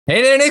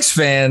Hey there, Knicks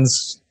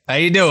fans. How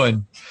you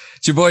doing?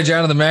 It's your boy,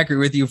 Jonathan Macri,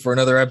 with you for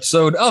another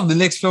episode of the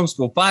Knicks Film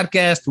School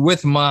Podcast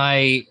with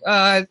my,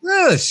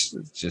 let's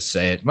just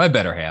say it, my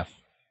better half.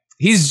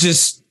 He's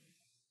just,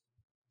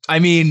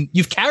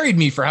 you've carried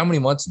me for how many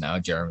months now,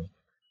 Jeremy?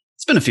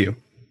 It's been a few.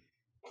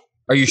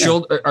 Are your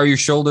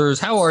shoulders,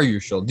 how are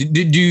your shoulders?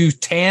 Do you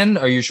tan?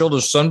 Are your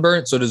shoulders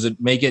sunburnt? So does it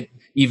make it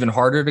even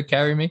harder to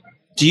carry me?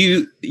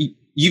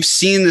 You've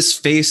seen this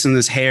face and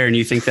this hair and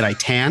you think that I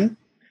tan?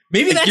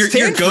 Maybe that's your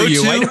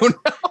go-to. I don't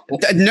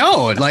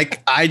know. No,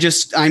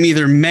 I'm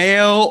either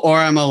mayo or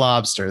I'm a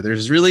lobster.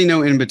 There's really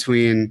no in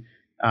between.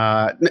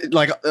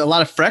 Like a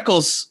lot of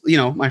freckles,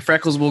 my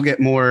freckles will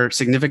get more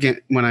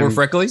significant when I'm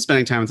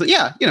spending time with it.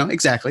 Yeah,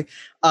 exactly.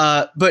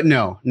 But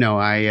no,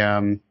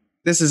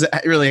 this is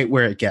really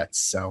where it gets.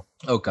 So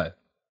okay.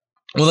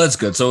 Well, that's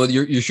good. So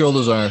your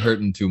shoulders aren't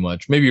hurting too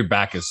much. Maybe your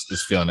back is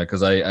feeling it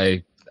because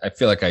I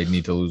feel like I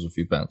need to lose a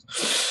few pounds.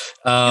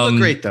 You look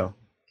great though.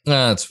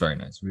 That's very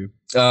nice of you.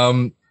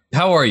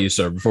 How are you,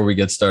 sir, before we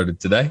get started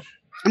today?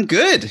 I'm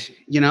good.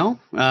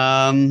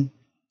 Doing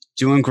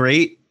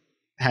great.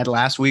 Had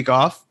last week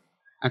off.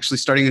 Actually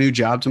starting a new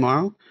job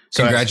tomorrow.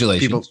 So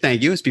congratulations.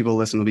 Thank you. As people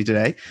listen to me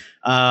today.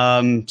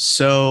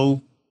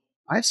 So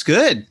life's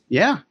good.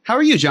 Yeah. How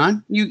are you,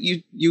 John?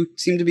 You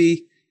seem to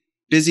be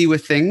busy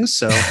with things.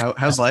 So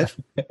how's life?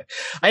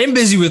 I am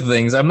busy with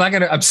things. I'm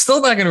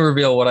still not gonna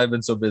reveal what I've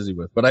been so busy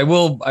with, but I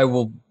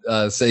will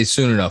say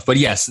soon enough. But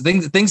yes,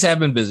 things have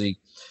been busy.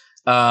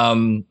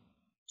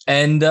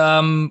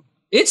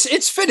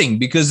 It's fitting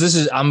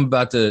because I'm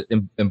about to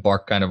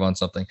embark kind of on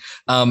something.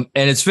 And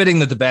it's fitting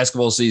that the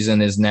basketball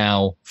season is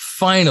now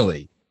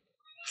finally,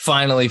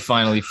 I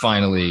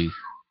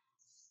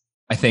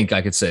think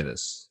I could say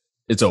this.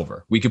 It's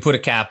over. We could put a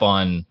cap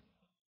on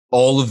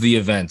all of the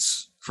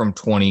events from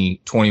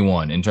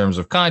 2021 in terms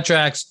of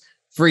contracts,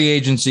 free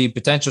agency,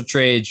 potential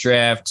trades,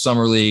 draft,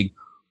 summer league,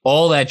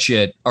 all that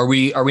shit. Are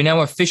we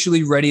now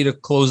officially ready to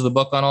close the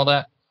book on all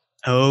that?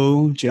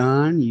 Oh,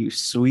 John, you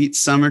sweet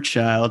summer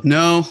child.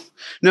 No,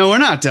 we're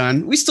not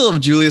done. We still have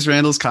Julius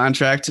Randle's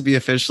contract to be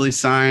officially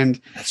signed.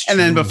 And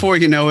then before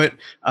you know it,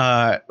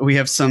 we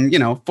have some,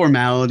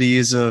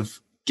 formalities of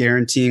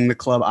guaranteeing the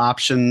club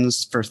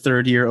options for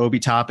third-year Obi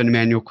Toppin,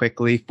 Emmanuel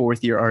Quickley,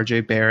 fourth-year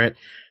RJ Barrett.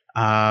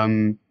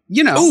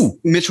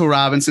 Mitchell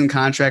Robinson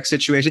contract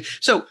situation.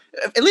 So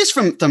at least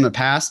from the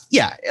past,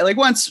 yeah, like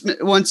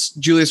once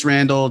Julius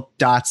Randle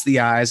dots the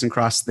I's and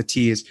crosses the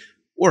T's,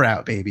 we're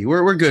out, baby.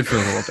 We're good for a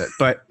little bit.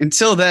 But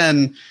until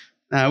then,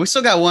 we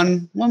still got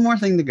one more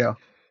thing to go.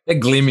 That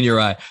gleam in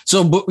your eye.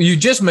 So but you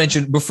just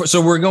mentioned before.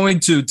 So we're going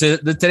to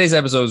today's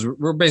episodes.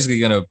 We're basically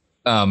going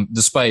to,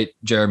 despite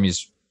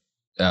Jeremy's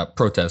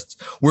protests,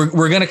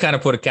 we're going to kind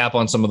of put a cap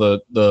on some of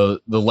the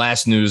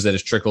last news that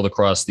has trickled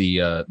across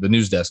the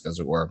news desk, as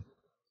it were.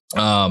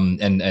 And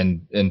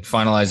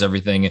finalize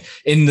everything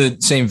in the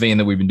same vein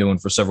that we've been doing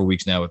for several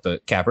weeks now with the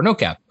cap or no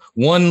cap.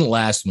 One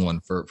last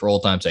one for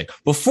old time's sake.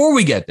 Before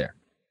we get there,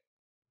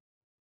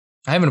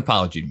 I have an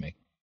apology to make.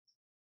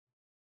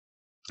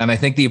 And I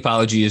think the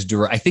apology is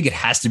direct. I think it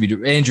has to be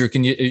direct. Andrew,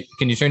 can you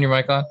turn your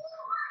mic on?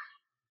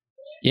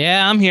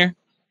 Yeah, I'm here.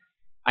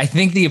 I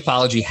think the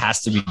apology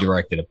has to be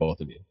directed at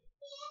both of you.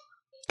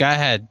 Go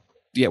ahead.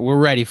 Yeah, we're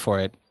ready for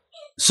it.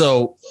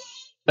 So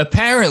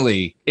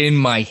apparently in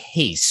my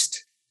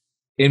haste,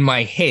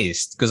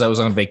 because I was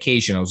on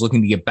vacation, I was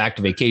looking to get back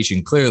to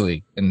vacation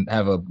clearly and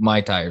have a Mai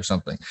Tai or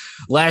something.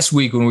 Last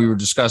week when we were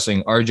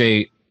discussing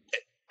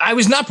I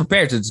was not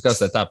prepared to discuss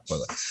that topic.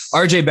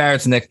 RJ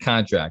Barrett's next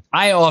contract.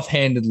 I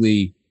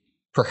offhandedly,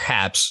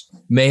 perhaps,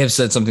 may have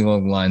said something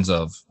along the lines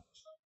of,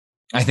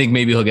 I think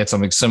maybe he'll get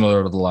something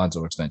similar to the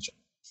Lonzo extension.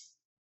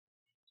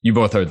 You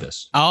both heard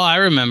this. Oh, I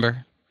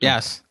remember.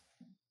 Yes.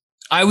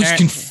 I was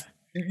confused.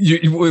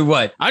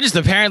 What? I just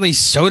apparently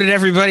so did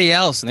everybody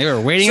else, and they were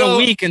waiting a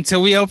week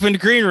until we opened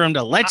Green Room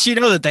to let you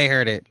know that they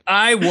heard it.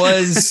 I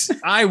was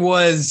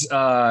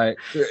I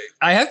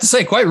have to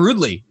say, quite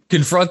rudely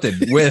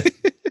confronted with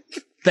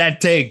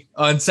that take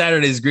on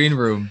Saturday's Green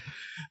Room.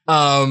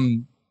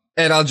 And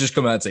I'll just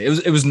come out and say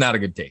it was not a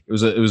good take. It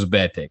was a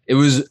bad take. It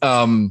was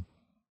a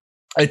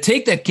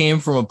take that came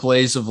from a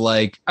place of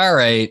like, all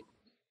right,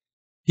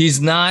 he's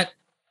not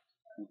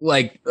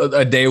like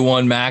a day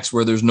one max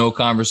where there's no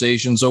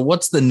conversation. So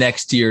what's the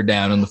next tier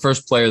down? And the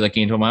first player that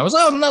came to mind was,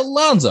 not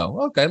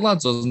Lonzo. Okay,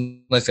 Lonzo's a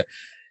nice guy.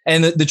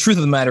 And the truth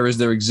of the matter is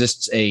there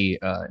exists a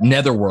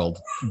netherworld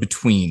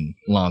between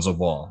Lonzo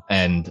Ball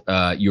and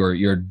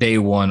your day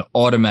one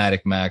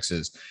automatic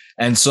maxes.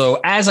 And so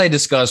as I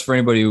discussed, for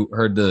anybody who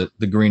heard the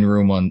Green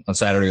Room on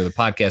Saturday or the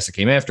podcast that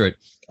came after it,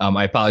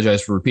 I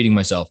apologize for repeating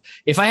myself.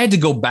 If I had to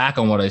go back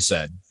on what I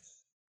said,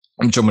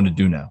 which I'm going to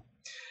do now,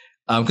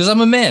 because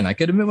I'm a man, I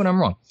could admit when I'm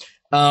wrong,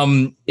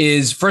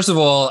 is first of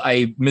all,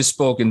 I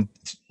misspoke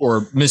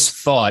or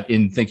misthought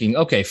in thinking,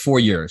 okay, 4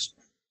 years,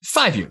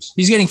 5 years.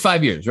 He's getting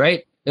 5 years,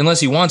 right? Unless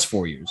he wants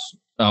 4 years,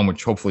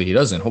 which hopefully he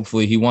doesn't.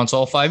 Hopefully he wants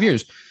all 5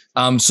 years.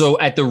 So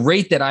at the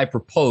rate that I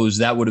proposed,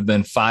 that would have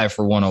been 5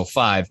 for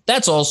 105.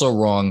 That's also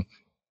wrong.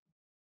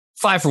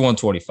 5 for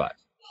 125.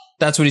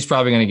 That's what he's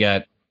probably going to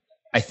get.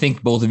 I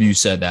think both of you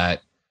said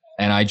that,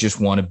 and I just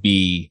want to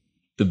be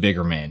the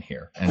bigger man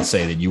here and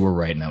say that you were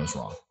right and I was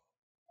wrong.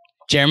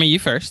 Jeremy, you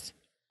first.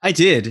 I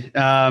did,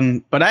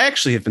 but I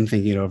actually have been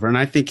thinking it over, and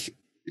I think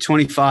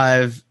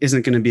 25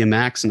 isn't going to be a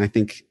max, and I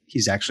think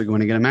he's actually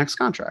going to get a max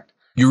contract.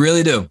 You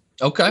really do?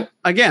 Okay.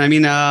 Again, I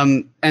mean,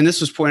 and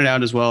this was pointed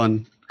out as well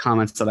in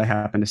comments that I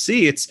happen to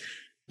see. It's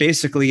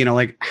basically,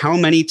 like how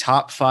many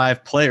top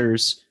 5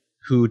 players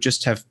who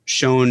just have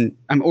shown,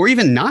 or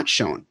even not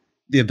shown,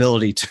 the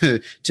ability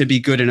to be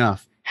good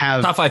enough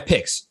have top 5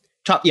 picks.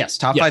 Top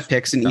 5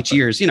 picks in each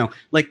year's.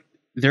 Like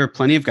there are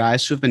plenty of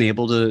guys who have been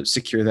able to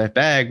secure that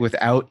bag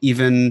without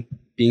even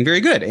being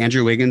very good.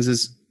 Andrew Wiggins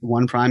is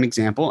one prime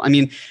example. I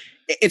mean,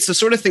 it's the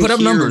sort of thing put up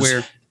numbers.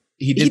 Where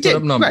he did put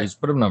up numbers.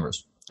 Right. Put up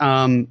numbers.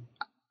 I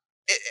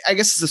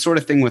guess it's the sort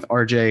of thing with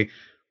RJ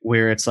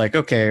where it's like,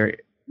 okay,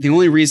 the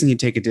only reason he'd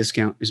take a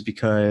discount is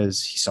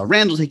because he saw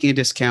Randall taking a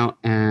discount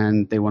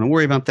and they want to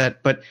worry about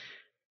that. But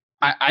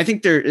I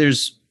think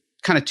there's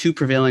kind of 2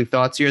 prevailing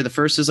thoughts here. The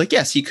first is like,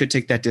 yes, he could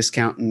take that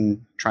discount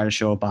and try to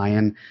show a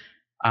buy-in.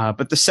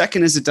 But the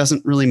second is it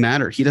doesn't really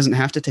matter. He doesn't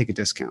have to take a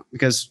discount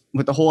because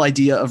with the whole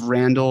idea of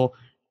Randall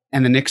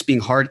and the Knicks being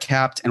hard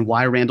capped and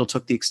why Randall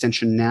took the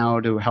extension now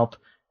to help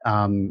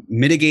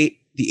mitigate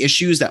the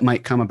issues that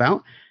might come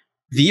about,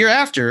 the year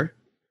after,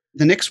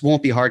 the Knicks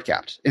won't be hard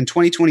capped. In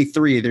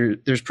 2023,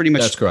 there's pretty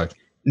much that's correct.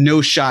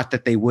 No shot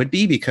that they would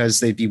be because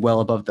they'd be well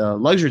above the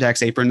luxury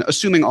tax apron,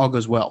 assuming all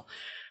goes well.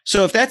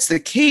 So if that's the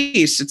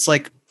case, it's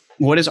like,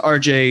 what is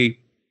RJ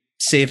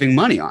saving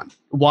money on?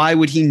 Why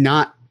would he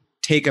not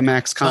take a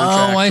max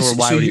contract or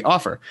why would he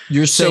offer?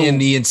 You're saying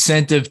the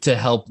incentive to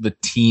help the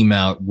team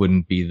out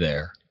wouldn't be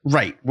there.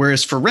 Right.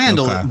 Whereas for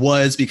Randall, it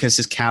was because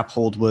his cap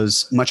hold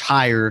was much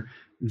higher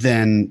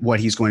than what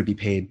he's going to be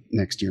paid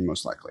next year,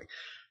 most likely.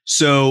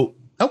 So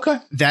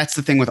that's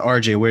the thing with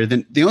RJ, where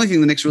the only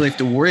thing the Knicks really have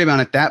to worry about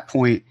at that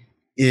point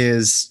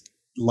is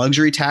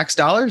luxury tax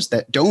dollars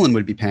that Dolan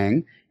would be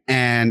paying.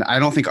 And I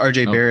don't think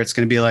RJ Barrett's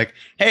going to be like,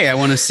 hey, I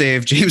want to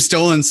save James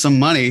Dolan some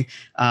money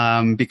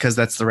because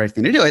that's the right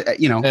thing to do.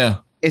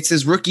 It's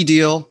his rookie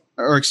deal,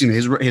 or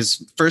excuse me,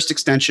 his first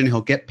extension.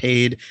 He'll get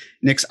paid.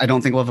 Knicks, I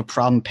don't think will have a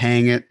problem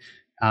paying it.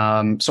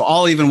 So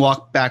I'll even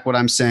walk back what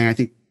I'm saying. I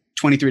think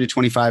 23 to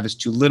 25 is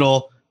too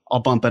little. I'll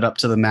bump it up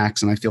to the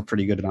max, and I feel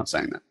pretty good about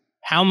saying that.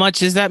 How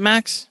much is that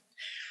max?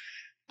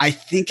 I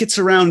think it's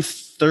around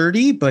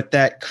 30, but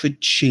that could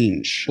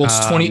change. Well,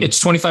 it's 20.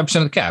 It's 25%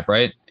 of the cap,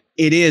 right?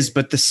 It is,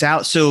 but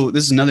so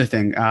this is another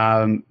thing.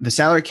 The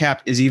salary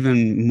cap is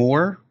even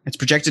more. It's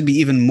projected to be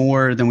even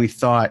more than we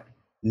thought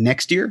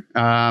next year.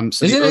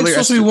 So isn't it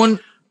supposed to be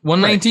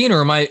 119,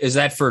 or is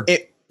that for?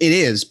 It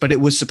is, but it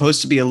was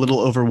supposed to be a little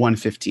over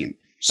 115.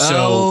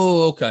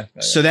 So, okay.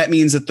 So that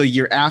means that the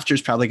year after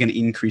is probably going to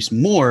increase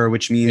more,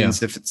 which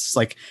means if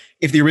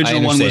the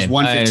original one was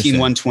 115,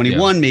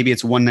 121, maybe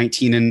it's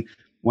 119 and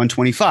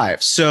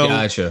 125. So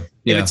gotcha.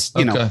 If it's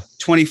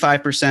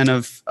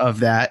 25% of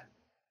that,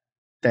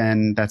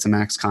 then that's a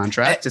max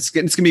contract. It's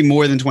going to be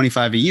more than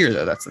 25 a year,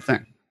 though. That's the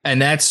thing.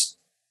 And that's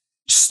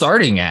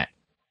starting at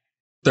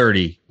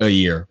 30 a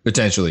year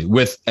potentially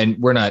and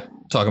we're not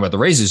talking about the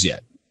raises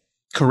yet.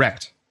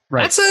 Correct.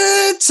 Right.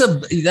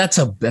 That's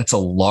a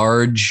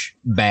large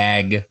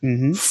bag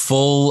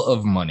full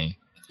of money.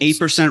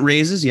 8%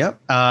 raises.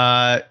 Yep.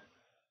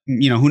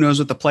 Who knows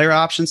what the player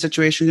option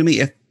situation is going to be?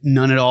 If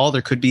none at all,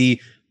 there could be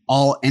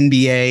all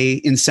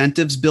NBA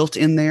incentives built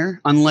in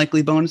there,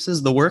 unlikely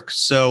bonuses, the works.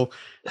 So,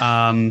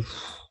 it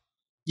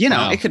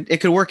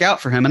could work out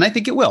for him. And I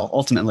think it will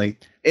ultimately.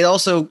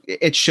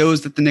 It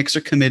shows that the Knicks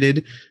are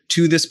committed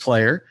to this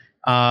player.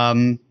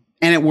 And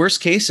at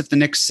worst case, if the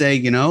Knicks say,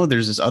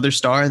 there's this other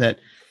star that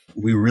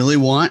we really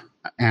want,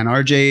 and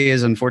RJ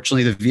is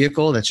unfortunately the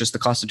vehicle, that's just the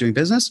cost of doing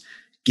business,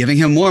 giving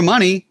him more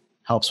money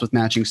helps with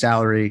matching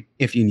salary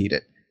if you need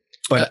it.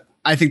 But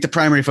I think the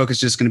primary focus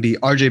is just going to be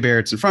RJ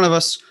Barrett's in front of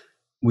us.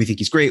 We think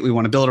he's great. We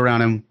want to build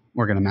around him.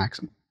 We're going to max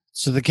him.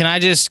 So can I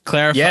just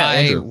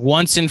clarify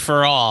once and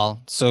for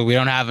all, so we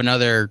don't have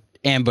another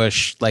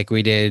ambush like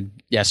we did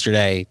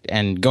yesterday,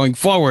 and going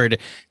forward,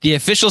 the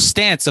official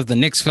stance of the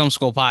Knicks Film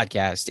School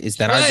podcast is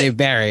that RJ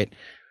Barrett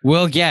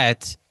will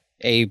get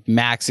a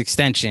max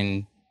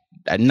extension,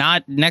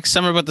 not next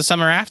summer, but the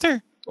summer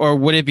after? Or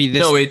would it be this?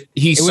 No,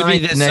 he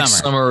signed this next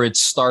summer. It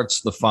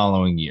starts the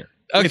following year.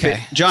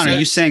 Okay. John, are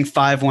you saying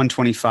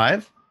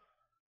 5/125?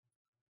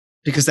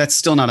 Because that's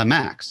still not a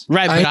max.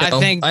 Right, but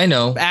I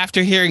know.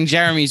 After hearing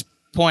Jeremy's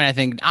point, I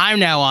think I'm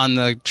now on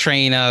the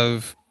train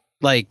of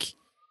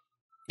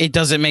it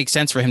doesn't make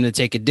sense for him to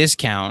take a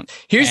discount.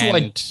 Here's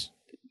why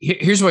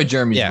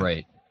Jeremy's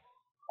right.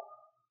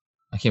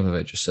 I can't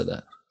believe I just said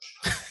that.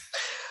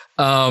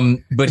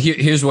 But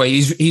here's why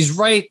he's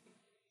right,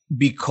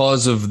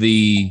 because of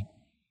the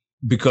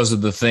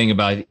thing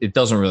about it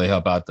doesn't really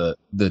help out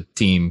the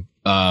team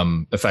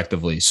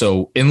effectively.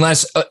 So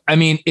unless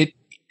it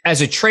as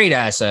a trade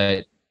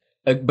asset,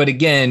 but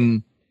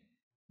again,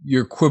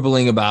 you're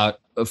quibbling about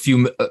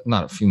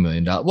not a few $1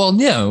 million. Well,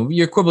 no,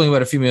 you're quibbling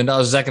about a few $1 million.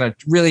 Is that going to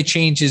really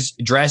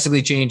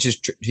drastically change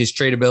his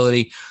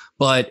tradability?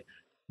 But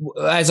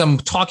as I'm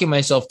talking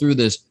myself through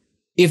this,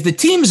 if the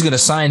team is going to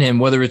sign him,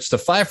 whether it's the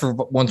 5 for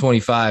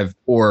 125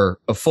 or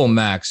a full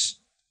max,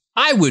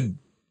 I would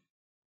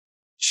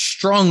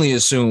strongly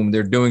assume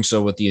they're doing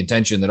so with the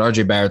intention that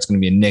RJ Barrett's going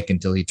to be a Knick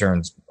until he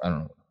turns, I don't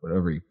know,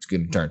 whatever he's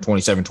going to turn,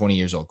 27, 20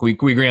 years old. Can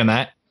we agree on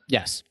that?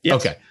 Yes.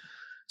 Okay.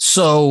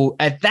 So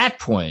at that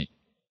point,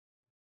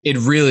 it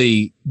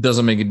really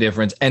doesn't make a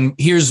difference. And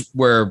here's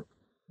where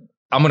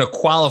I'm going to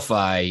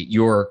qualify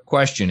your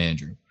question,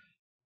 Andrew.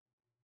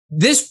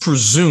 This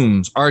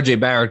presumes RJ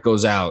Barrett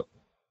goes out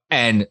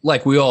and,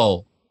 like we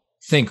all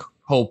think,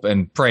 hope,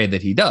 and pray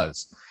that he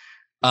does,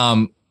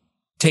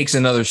 takes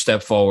another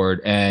step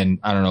forward. And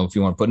I don't know if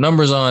you want to put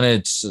numbers on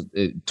it.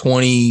 It's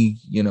 20,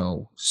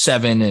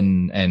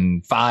 7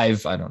 and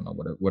 5. I don't know,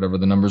 whatever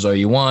the numbers are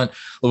you want. A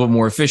little bit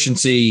more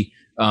efficiency,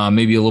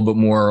 maybe a little bit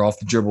more off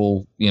the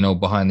dribble,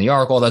 behind the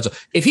arc, all that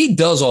stuff. If he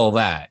does all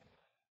that,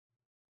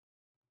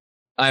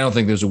 I don't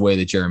think there's a way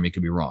that Jeremy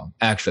could be wrong,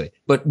 actually.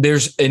 But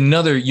there's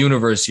another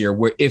universe here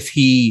where if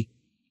he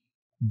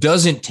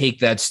doesn't take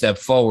that step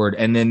forward,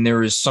 and then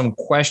there is some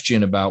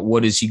question about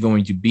what is he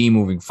going to be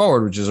moving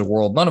forward, which is a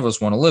world none of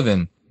us want to live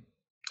in,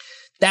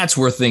 that's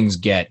where things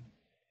get,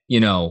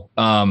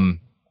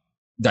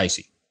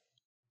 dicey.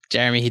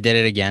 Jeremy, he did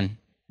it again.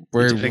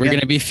 We're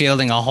going to be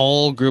fielding a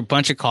whole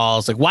bunch of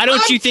calls. Like, why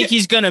don't you think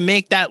he's going to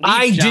make that leap,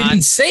 I John?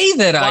 didn't say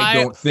that. I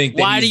don't think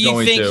that why he's do you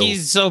going think to.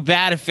 he's so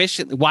bad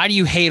efficient? Why do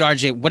you hate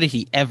RJ? What did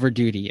he ever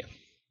do to you?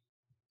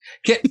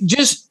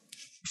 Just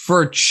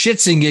for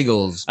shits and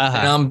giggles,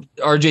 and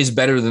RJ's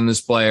better than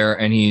this player,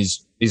 and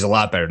he's a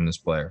lot better than this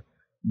player.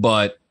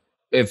 But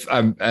if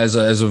I'm as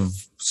of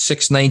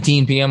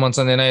 6:19 p.m. on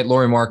Sunday night,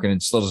 Lauri Markkanen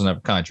still doesn't have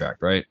a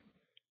contract, right?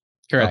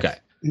 Correct. Okay.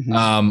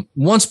 Mm-hmm.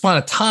 Once upon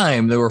a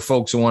time, there were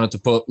folks who wanted to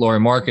put Lauri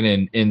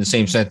Markkanen in the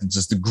same sentence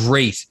as the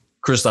great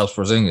Kristaps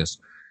Porzingis.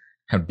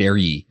 How dare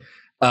ye?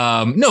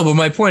 No, but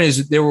my point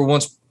is, there were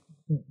once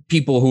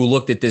people who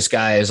looked at this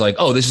guy as like,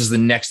 oh, this is the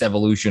next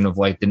evolution of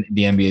like the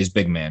NBA's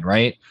big man,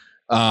 right?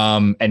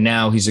 And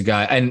now he's a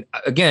guy. And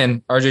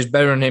again, RJ's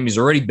better than him. He's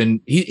already been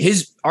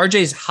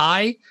RJ's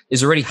high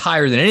is already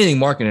higher than anything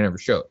Markkanen ever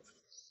showed.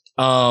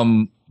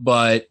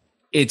 But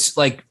it's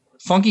like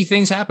funky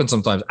things happen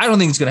sometimes. I don't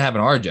think it's going to happen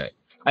to RJ.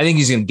 I think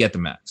he's going to get the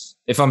max.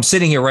 If I'm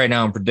sitting here right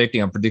now, I'm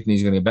predicting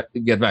he's going to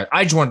get back.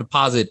 I just wanted to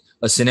posit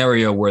a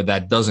scenario where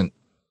that doesn't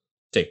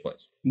take place.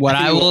 What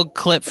I will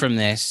clip from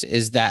this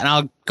is that, and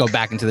I'll go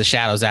back into the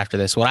shadows after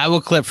this. What I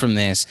will clip from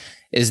this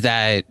is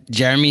that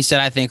Jeremy said,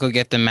 I think we'll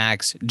get the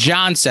max.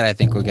 John said, I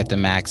think we'll get the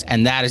max.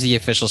 And that is the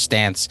official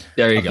stance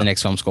of the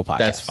Knicks Film School Podcast.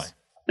 That's fine.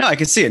 No, I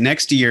can see it.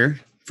 Next year,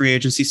 free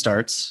agency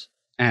starts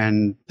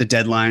and the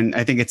deadline,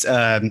 I think it's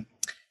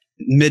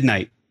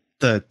midnight.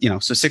 So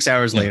 6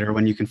 hours later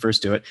when you can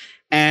first do it.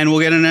 And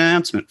we'll get an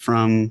announcement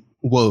from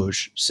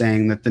Woj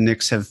saying that the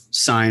Knicks have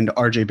signed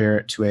RJ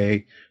Barrett to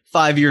a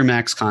 5-year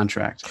max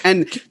contract.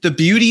 And the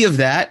beauty of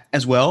that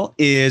as well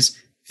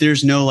is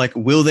there's no like,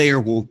 will they or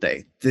won't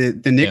they? The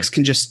Knicks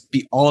can just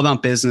be all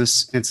about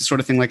business. And it's the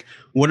sort of thing like,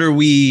 what are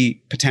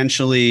we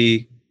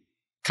potentially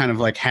kind of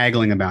like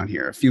haggling about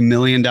here? A few $1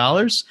 million?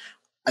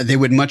 They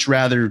would much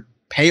rather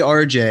pay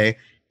RJ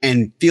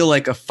and feel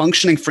like a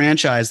functioning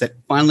franchise that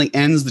finally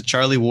ends the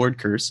Charlie Ward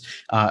curse,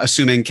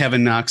 assuming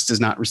Kevin Knox does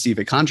not receive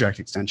a contract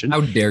extension.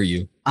 How dare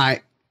you?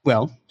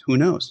 Well, who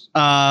knows?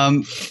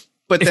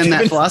 But then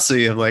that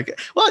philosophy of like,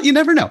 well, you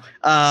never know.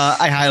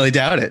 I highly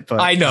doubt it.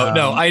 But I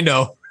know. I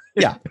know.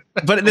 Yeah.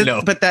 But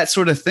but that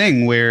sort of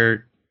thing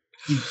where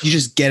you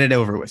just get it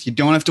over with. You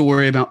don't have to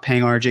worry about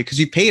paying RJ because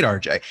you paid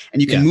RJ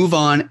and you can move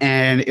on.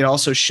 And it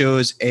also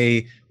shows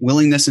a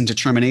willingness and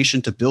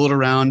determination to build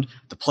around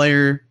the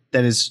player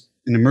that is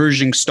an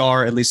emerging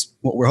star, at least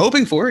what we're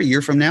hoping for a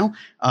year from now.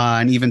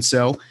 And even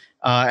so,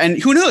 and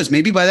who knows,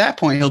 maybe by that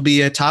point, he'll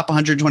be a top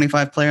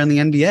 125 player in the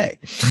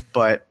NBA.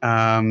 But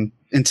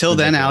until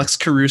then, Alex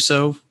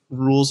Caruso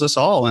rules us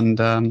all.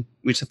 And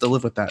we just have to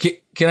live with that.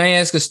 Can I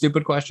ask a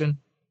stupid question?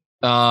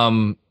 /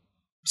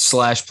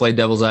 play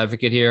devil's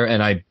advocate here.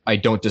 And I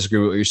don't disagree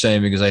with what you're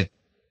saying because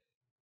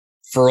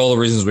for all the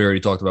reasons we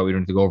already talked about, we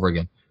don't have to go over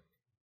again.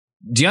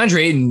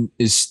 DeAndre Ayton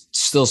is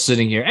still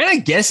sitting here. And I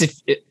guess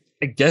if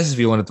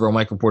you want to throw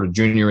Michael Porter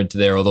Jr. into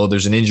there, although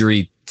there's an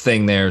injury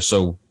thing there,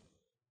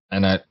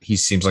 he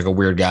seems like a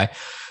weird guy.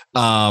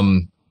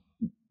 We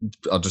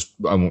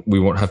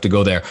won't have to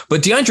go there.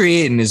 But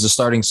DeAndre Ayton is a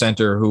starting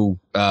center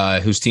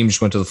whose team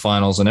just went to the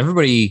finals, and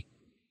everybody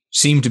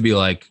seemed to be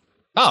like,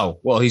 "Oh,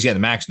 well, he's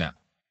getting the max now."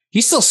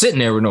 He's still sitting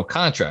there with no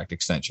contract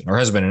extension or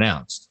hasn't been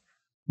announced,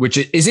 which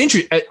is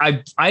interesting.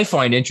 I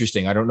find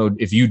interesting. I don't know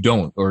if you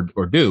don't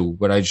or do,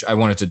 but I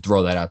wanted to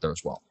throw that out there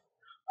as well.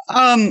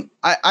 I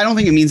don't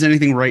think it means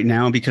anything right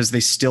now because they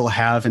still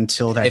have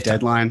until that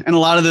deadline. And a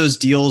lot of those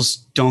deals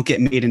don't get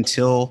made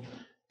until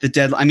the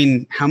deadline. I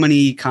mean, how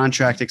many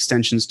contract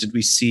extensions did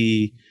we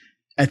see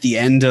at the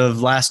end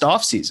of last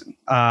offseason?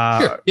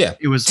 Sure, yeah.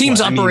 It was teams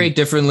operate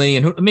differently,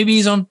 and maybe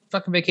he's on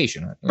fucking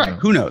vacation. Right.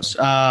 Who knows?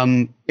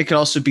 It could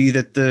also be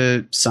that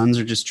the Suns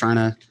are just trying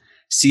to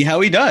see how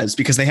he does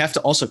because they have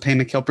to also pay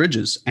Mikal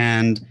Bridges.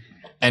 And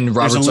And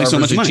Robert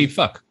Sarver's a cheap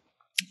fuck.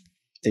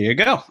 There you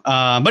go.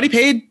 But he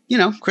paid,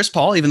 Chris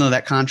Paul, even though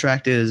that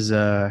contract is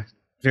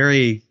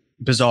very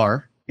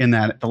bizarre in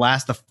that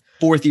the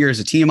fourth year is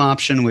a team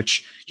option,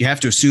 which you have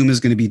to assume is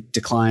going to be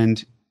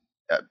declined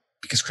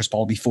because Chris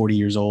Paul will be 40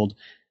 years old.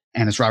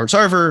 And it's Robert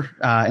Sarver,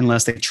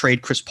 unless they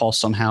trade Chris Paul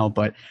somehow.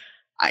 But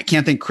I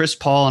can't think Chris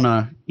Paul on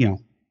a,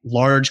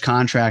 large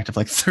contract of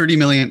like 30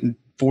 million,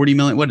 40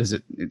 million. What is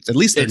it? It's at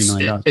least $30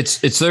 million. It's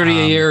 30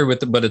 a year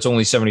but it's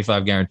only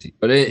 75 guaranteed.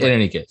 But in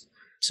any case,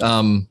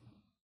 no,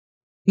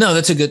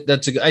 that's a good,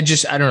 I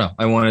don't know.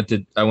 I wanted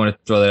to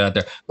throw that out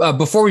there.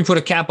 Before we put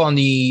a cap on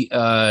the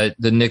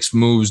Knicks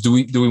moves, do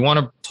we want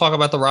to talk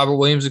about the Robert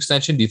Williams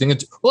extension? Do you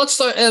think let's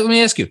start, let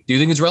me ask you, do you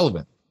think it's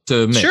relevant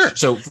to Mitch? Sure.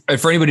 So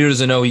for anybody who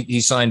doesn't know, he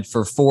signed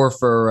for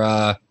 54.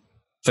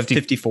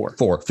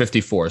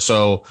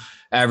 So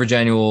average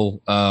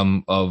annual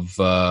of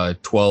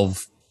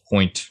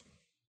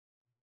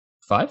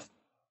 12.5,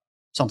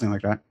 something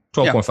like that.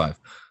 12.5.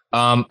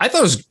 I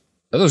thought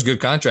it was a good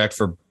contract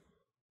for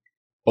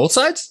both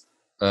sides.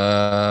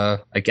 I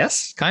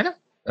guess kind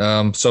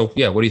of. So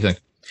yeah, what do you think?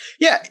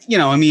 Yeah,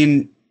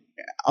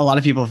 a lot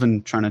of people have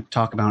been trying to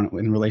talk about it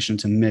in relation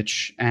to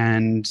Mitch,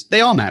 and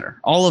they all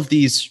matter. All of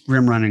these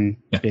rim running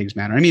bigs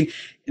matter. I mean,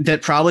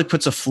 that probably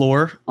puts a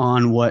floor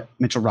on what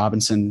Mitchell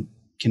Robinson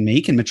can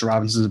make, and Mitchell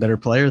Robinson is a better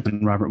player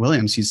than Robert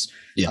Williams. He's,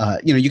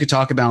 you could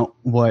talk about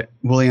what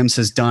Williams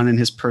has done in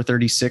his per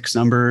 36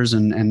 numbers,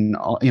 and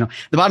all, the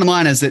bottom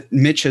line is that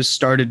Mitch has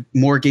started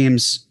more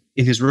games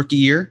in his rookie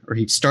year, or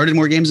he started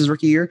more games his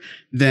rookie year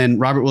than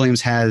Robert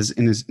Williams has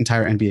in his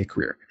entire NBA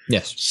career.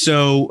 Yes.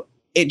 So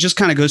it just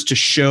kind of goes to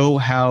show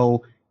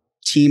how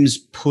teams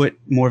put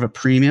more of a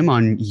premium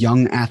on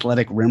young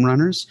athletic rim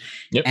runners.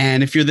 Yep.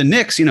 And if you're the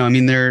Knicks,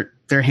 they're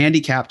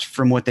handicapped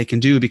from what they can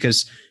do,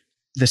 because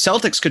the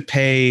Celtics could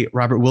pay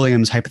Robert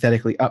Williams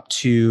hypothetically up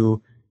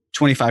to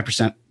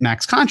 25%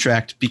 max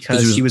contract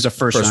because he was a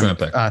first round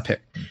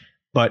pick.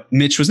 But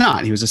Mitch was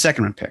not. He was a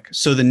second round pick.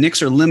 So the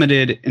Knicks are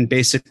limited, and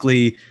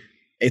basically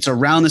it's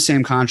around the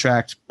same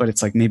contract, but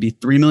it's like maybe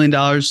 $3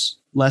 million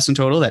less in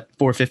total. That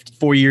 4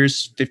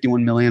 years,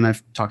 $51 million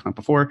I've talked about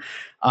before.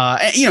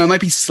 It might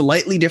be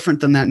slightly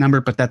different than that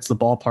number, but that's the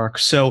ballpark.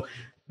 So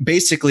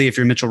basically, if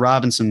you're Mitchell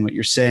Robinson, what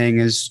you're saying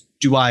is,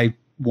 do I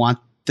want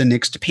the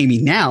Knicks to pay me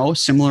now,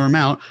 similar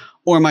amount,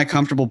 or am I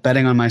comfortable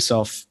betting on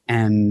myself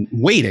and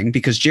waiting?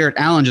 Because Jarrett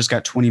Allen just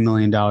got $20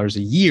 million a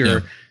year. Yeah.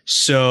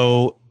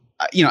 So,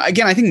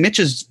 again, I think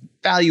Mitch's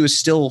value is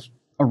still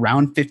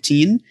around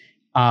 15.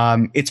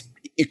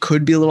 It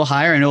could be a little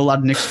higher. I know a lot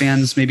of Knicks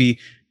fans maybe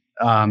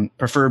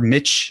prefer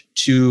Mitch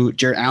to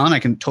Jarrett Allen. I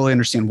can totally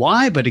understand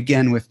why. But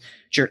again, with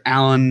Jarrett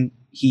Allen,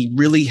 he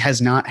really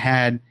has not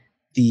had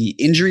the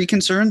injury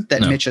concern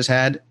that Mitch has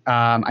had.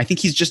 I think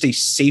he's just a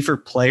safer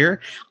player.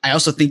 I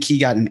also think he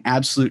got an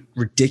absolute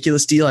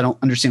ridiculous deal. I don't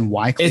understand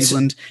why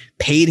Cleveland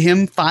paid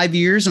him 5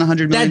 years and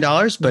 $100 million.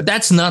 But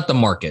that's not the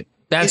market.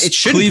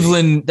 That's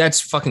Cleveland.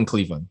 That's fucking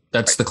Cleveland.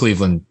 That's the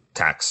Cleveland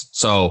tax.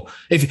 So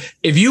if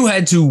you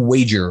had to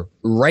wager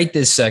right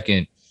this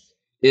second,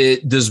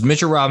 does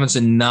Mitchell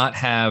Robinson not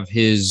have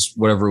his,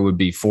 whatever it would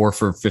be, 4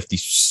 for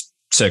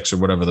 56 or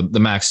whatever the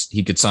max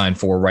he could sign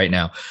for right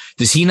now?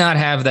 Does he not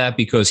have that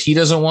because he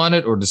doesn't want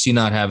it, or does he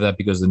not have that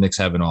because the Knicks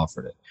haven't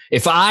offered it?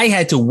 If I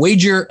had to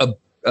wager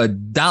a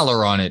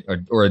dollar on it,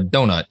 or a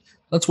donut,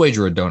 let's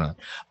wager a donut,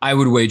 I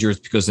would wager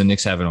it's because the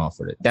Knicks haven't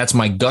offered it. That's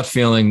my gut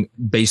feeling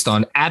based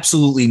on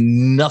absolutely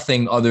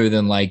nothing other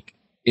than, like,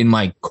 in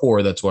my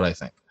core, that's what I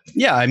think.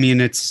 Yeah, I mean,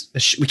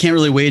 we can't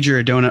really wager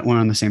a donut when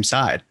on the same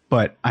side,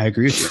 but I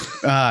agree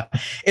with you.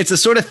 It's the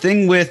sort of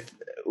thing with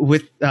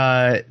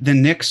the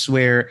Knicks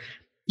where,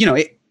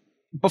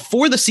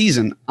 before the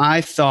season,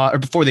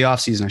 before the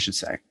offseason, I should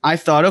say, I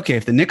thought, okay,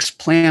 if the Knicks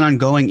plan on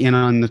going in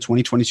on the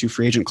 2022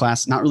 free agent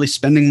class, not really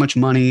spending much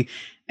money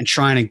and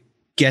trying to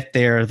get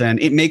there, then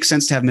it makes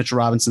sense to have Mitchell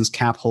Robinson's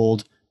cap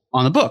hold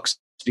on the books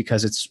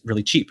because it's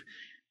really cheap.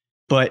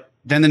 But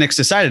then the Knicks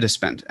decided to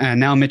spend, and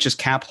now Mitch's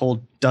cap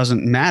hold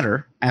doesn't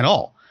matter at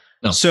all.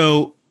 No.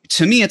 So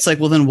to me, it's like,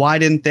 well, then why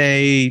didn't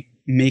they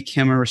make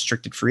him a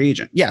restricted free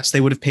agent? Yes,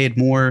 they would have paid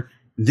more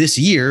this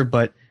year,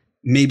 but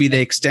maybe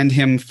they extend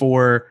him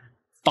for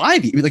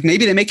 5 years. Like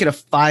maybe they make it a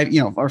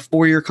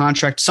 4-year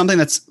contract, something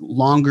that's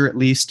longer at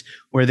least,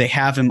 where they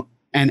have him.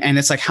 And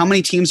it's like, how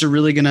many teams are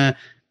really going to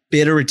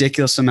bid a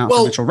ridiculous amount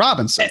for Mitchell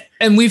Robinson?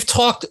 And we've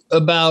talked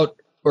about,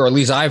 or at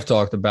least I've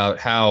talked about,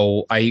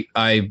 how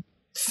I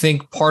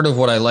think part of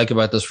what I like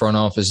about this front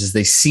office is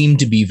they seem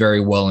to be very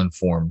well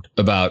informed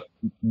about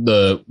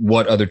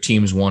what other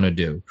teams want to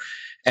do.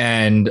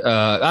 And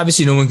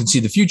obviously no one can see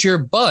the future,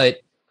 but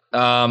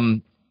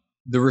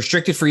the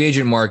restricted free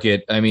agent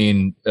market, I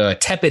mean,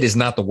 tepid is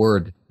not the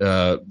word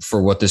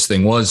for what this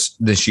thing was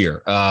this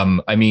year.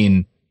 I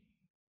mean,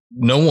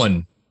 no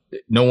one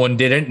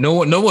did it. No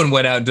one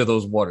went out into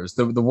those waters.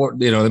 They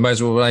might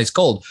as well be ice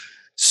cold.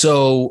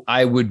 So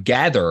I would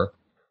gather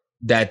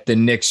that the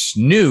Knicks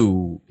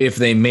knew if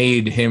they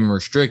made him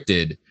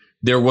restricted,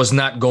 there was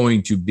not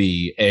going to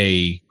be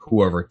a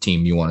whoever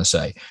team you want to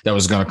say that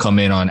was going to come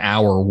in on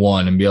hour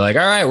one and be like,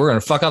 all right, we're going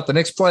to fuck up the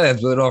Knicks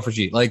plans with an offer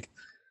sheet. Like,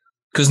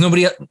 because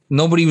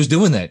nobody was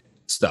doing that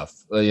stuff,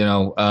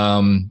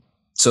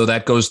 so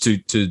that goes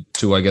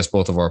to I guess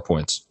both of our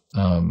points.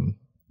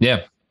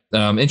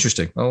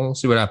 Interesting. Well, we'll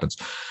see what happens.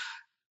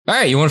 All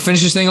right, you want to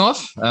finish this thing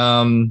off?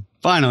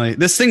 Finally,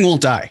 this thing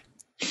won't die.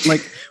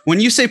 Like when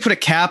you say put a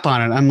cap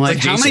on it, I'm like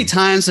how many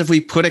times have we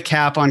put a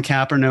cap on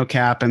cap or no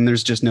cap and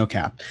there's just no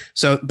cap?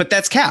 So, but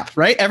that's cap,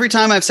 right? Every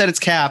time I've said it's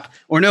cap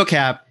or no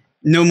cap,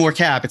 no more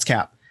cap, it's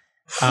cap.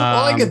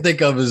 All I can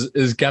think of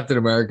is Captain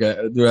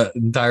America, the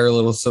entire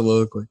little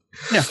soliloquy.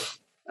 Yeah.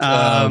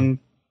 All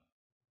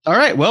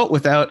right. Well,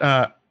 without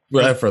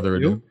further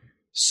ado.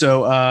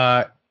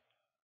 So,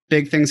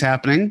 big things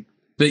happening.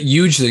 But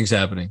huge things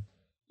happening.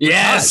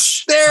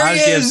 Yes, there he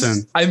is.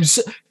 Gibson.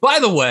 By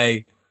the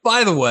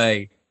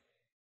way,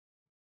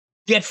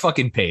 get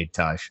fucking paid,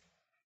 Taj.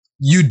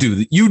 You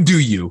do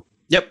you.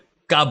 Yep.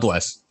 God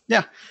bless.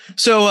 Yeah.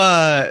 So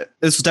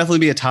this will definitely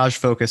be a Taj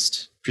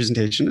focused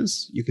presentation,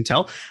 as you can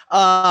tell.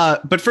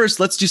 But first,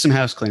 let's do some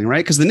house cleaning,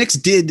 right? Because the Knicks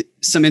did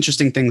some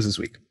interesting things this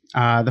week.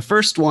 The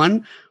first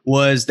one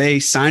was they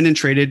signed and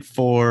traded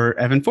for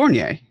Evan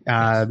Fournier.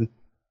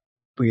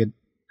 We had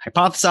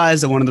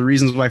hypothesized that one of the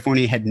reasons why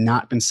Fournier had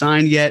not been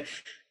signed yet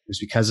was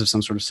because of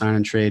some sort of sign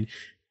and trade.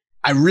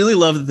 I really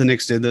love that the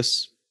Knicks did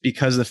this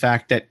because of the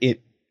fact that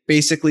it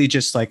basically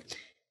just like,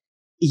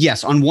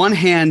 yes, on one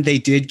hand, they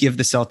did give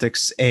the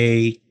Celtics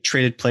a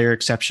traded player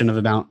exception of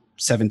about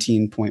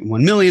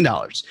 $17.1 million.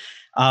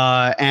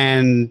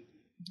 And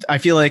I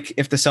feel like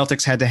if the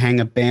Celtics had to hang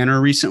a banner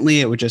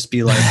recently, it would just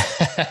be like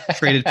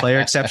traded player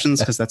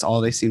exceptions because that's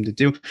all they seem to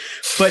do.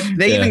 But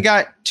they even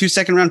got 2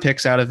 second-round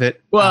picks out of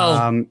it.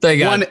 Well, they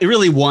got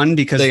one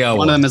because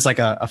one of them is like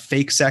a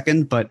fake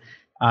second, but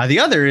the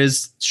other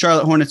is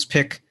Charlotte Hornets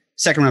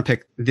second-round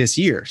pick this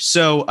year.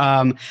 So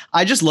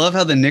I just love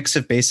how the Knicks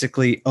have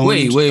basically owned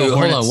Wait, hold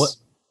on.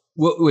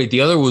 Wait,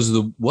 the other was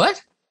the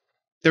what?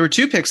 There were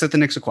 2 picks that the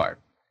Knicks acquired.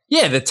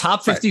 Yeah, the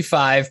top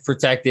 55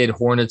 protected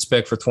Hornets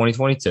pick for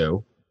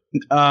 2022.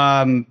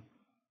 No,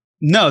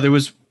 there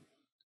was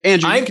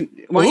Andrew.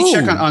 Why don't you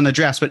check on the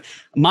drafts? But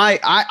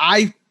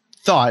I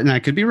thought, and I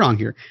could be wrong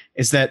here,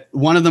 is that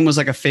one of them was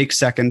like a fake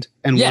second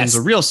and one's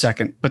a real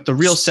second. But the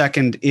real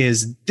second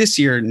is this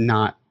year,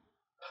 not.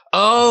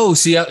 Oh,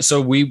 see,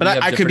 so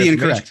I could be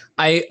incorrect.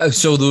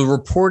 So the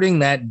reporting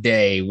that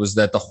day was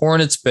that the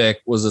Hornets pick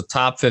was a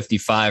top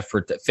 55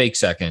 for fake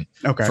second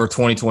for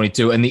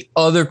 2022, and the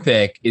other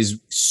pick is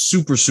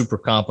super, super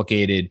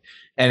complicated,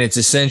 and it's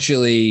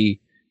essentially,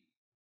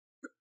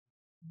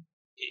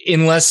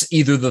 unless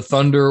either the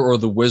Thunder or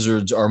the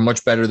Wizards are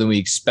much better than we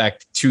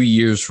expect 2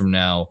 years from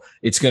now,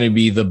 it's going to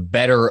be the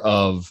better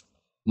of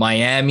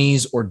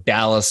Miami's or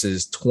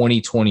Dallas's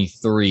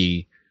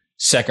 2023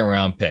 second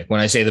round pick. When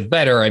I say the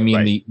better, I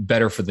mean the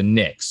better for the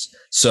Knicks.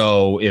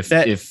 So if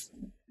that's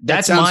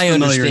my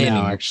understanding,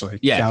 now, actually,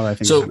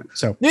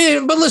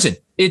 but listen,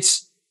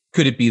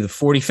 could it be the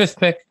 45th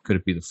pick? Could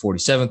it be the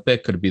 47th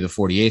pick? Could it be the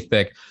 48th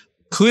pick?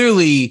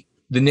 Clearly,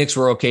 the Knicks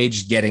were okay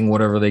just getting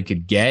whatever they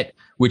could get,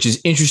 which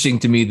is interesting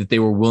to me that they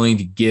were willing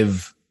to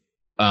give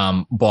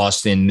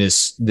Boston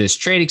this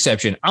trade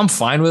exception. I'm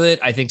fine with it.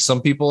 I think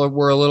some people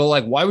were a little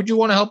like, why would you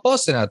want to help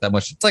Boston out that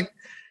much? It's like,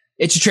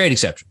 it's a trade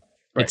exception.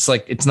 Right. It's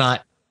like, it's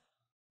not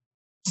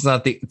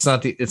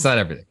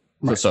everything.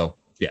 Right. So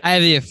yeah, I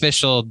have the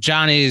official.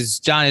 John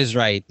is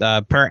right.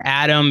 Per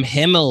Adam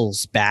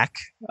Himmel's back.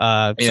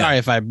 Sorry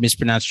if I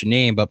mispronounced your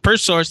name, but per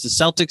source, the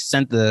Celtics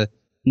sent the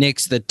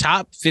Knicks the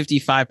top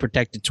 55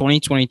 protected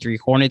 2023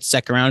 Hornets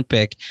second round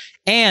pick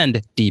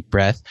and, deep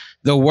breath,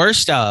 the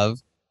worst of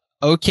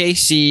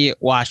OKC,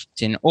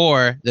 Washington,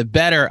 or the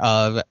better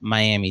of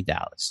Miami,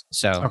 Dallas.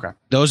 So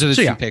those are the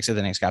 2 picks that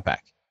the Knicks got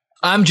back.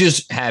 I'm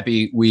just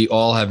happy we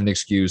all have an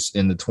excuse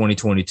in the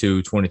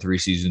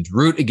 2022-23 seasons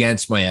root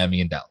against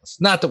Miami and Dallas.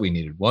 Not that we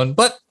needed one,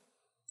 but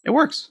it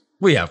works.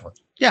 We have one.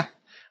 Yeah.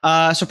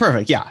 So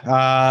perfect.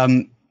 Yeah.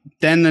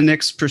 Then the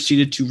Knicks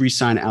proceeded to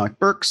re-sign Alec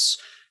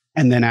Burks.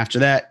 And then after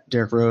that,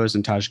 Derrick Rose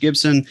and Taj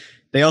Gibson.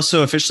 They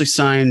also officially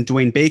signed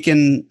Dwayne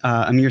Bacon,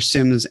 Amir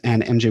Sims,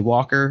 and MJ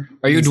Walker.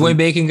 Are you a Dwayne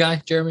Bacon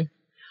guy, Jeremy?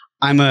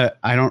 I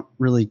don't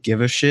really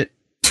give a shit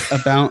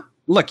about.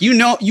 Look, you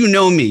know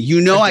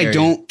me. I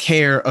don't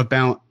care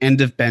about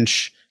end of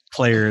bench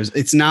players.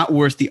 It's not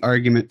worth the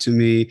argument to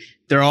me.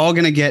 They're all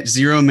going to get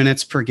 0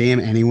 minutes per game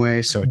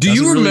anyway. So do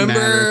you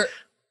remember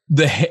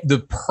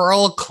the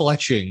pearl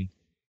clutching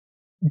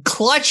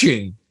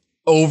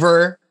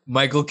over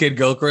Michael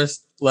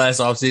Kidd-Gilchrist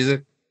last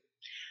offseason?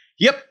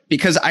 Yep,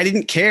 because I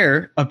didn't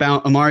care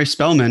about Amari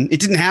Spellman. It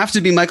didn't have to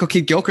be Michael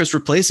Kidd-Gilchrist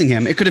replacing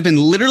him. It could have been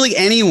literally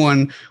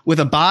anyone with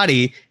a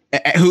body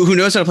who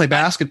knows how to play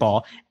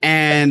basketball.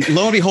 And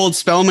lo and behold,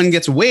 Spellman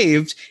gets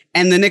waived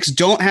and the Knicks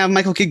don't have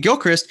Michael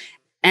Kidd-Gilchrist.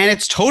 And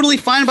it's totally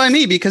fine by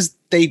me because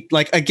they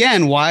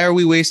again, why are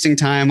we wasting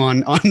time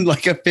on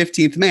like a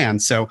 15th man?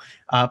 So,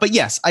 but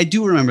yes, I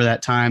do remember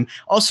that time.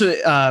 Also,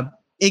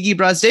 Iggy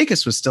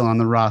Brazdeikis was still on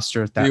the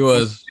roster at that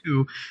point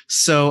too.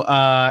 So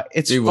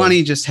it's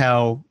funny just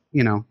how,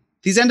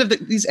 These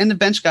end of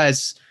bench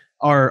guys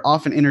are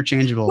often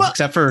interchangeable,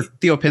 except for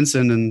Theo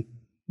Pinson, and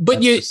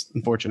just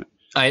unfortunate.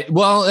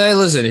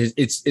 Listen,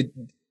 it's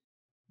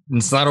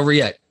not over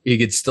yet. He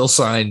could still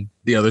sign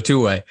the other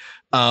two-way.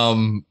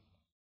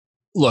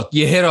 Look,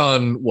 you hit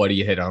on what do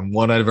you hit on?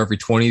 1 out of every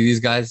 20 of these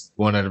guys.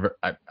 1 out of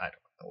I don't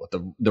know what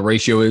the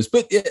ratio is,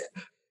 but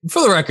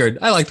for the record,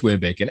 I like Dwayne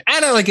Bacon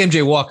and I like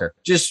MJ Walker.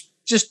 Just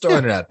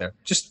throwing it out there.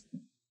 Just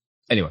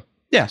anyway.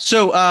 Yeah.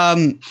 So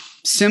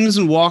Sims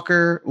and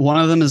Walker, one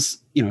of them is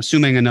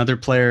assuming another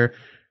player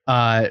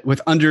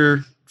with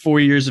under 4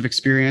 years of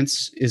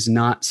experience is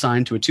not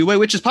signed to a two-way,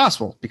 which is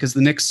possible because the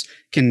Knicks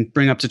can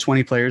bring up to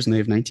 20 players and they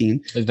have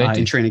 19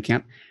 in training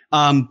camp.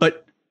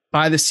 But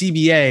by the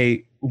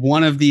CBA,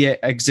 one of the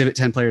Exhibit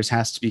 10 players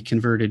has to be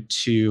converted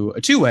to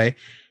a two-way,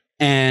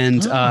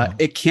 and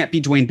it can't be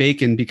Dwayne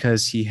Bacon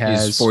because he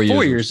has 4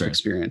 years of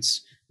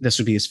experience. This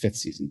would be his 5th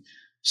season.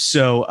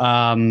 So,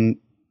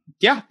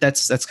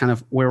 that's kind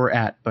of where we're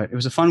at. But it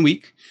was a fun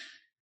week,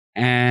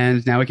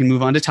 and now we can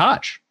move on to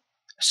Taj.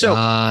 So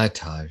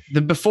Taj, the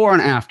before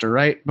and after,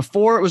 right?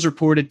 Before it was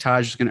reported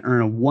Taj was going to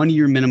earn a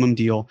 1-year minimum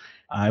deal.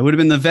 It would have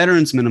been the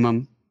veterans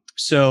minimum.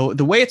 So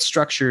the way it's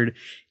structured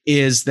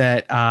is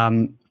that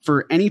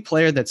for any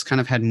player that's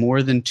kind of had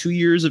more than 2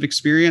 years of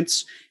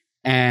experience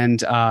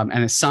and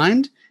is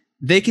signed,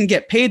 they can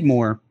get paid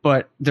more,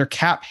 but their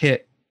cap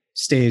hit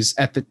stays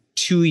at the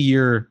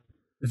 2-year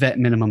vet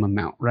minimum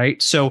amount,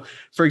 right? So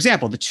for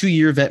example, the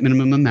 2-year vet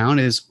minimum amount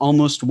is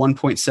almost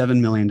 $1.7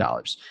 million.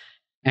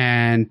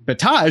 But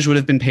Taj would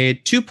have been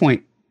paid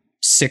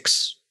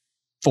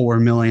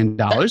 $2.64 million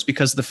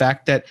because of the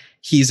fact that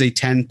he's a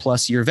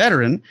 10+ year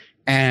veteran,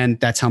 and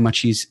that's how much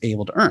he's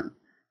able to earn.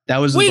 That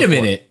was Wait a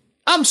minute.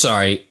 I'm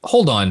sorry.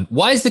 Hold on.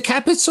 Why is the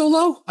cap hit so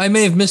low? I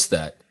may have missed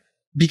that.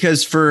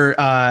 Because for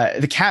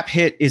the cap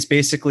hit is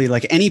basically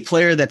like any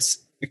player that's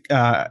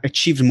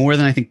achieved more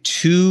than I think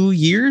 2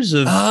 years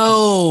of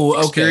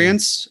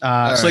experience.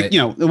 Okay. So like,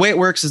 the way it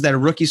works is that a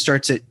rookie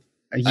starts at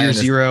a year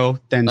 0,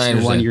 then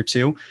 1 year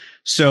 2.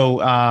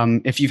 So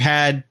if you've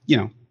had,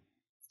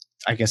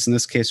 I guess in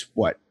this case,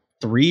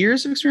 3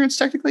 years of experience,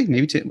 technically,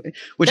 maybe 2,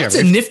 whichever. That's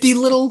a nifty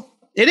little.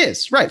 It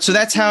is, right. So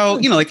that's how,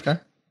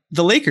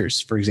 the Lakers,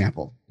 for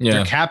example,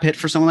 their cap hit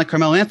for someone like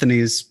Carmelo Anthony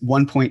is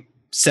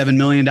 $1.7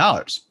 million.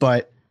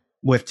 But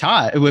with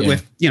Todd,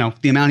 with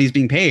the amount he's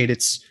being paid,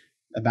 it's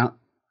about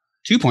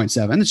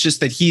 2.7. It's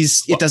just that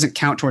it doesn't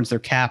count towards their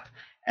cap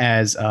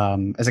as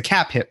a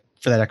cap hit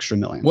for that extra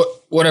million.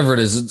 Whatever it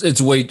is,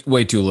 it's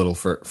way too little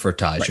for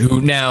Taj, right,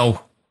 who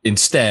now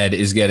instead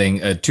is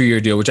getting a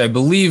 2-year deal, which I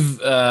believe,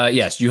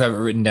 yes, you have it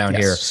written down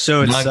here.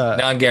 So it's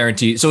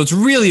non-guaranteed. So it's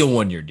really a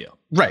 1-year deal.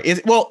 Right.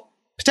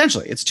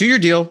 Potentially. It's a 2-year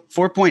deal,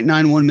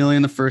 $4.91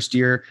 million the first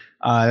year.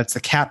 That's the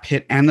cap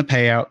hit and the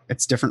payout.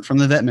 It's different from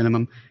the vet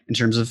minimum in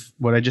terms of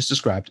what I just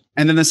described.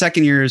 And then the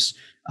second year is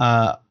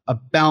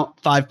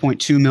about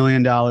 $5.2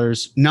 million,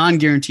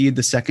 non-guaranteed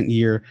the second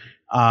year.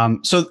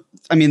 So,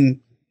 I mean,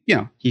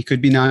 he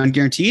could be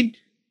non-guaranteed.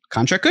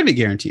 Contract could be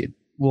guaranteed.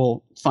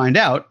 We'll find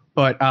out.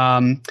 But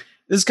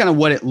this is kind of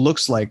what it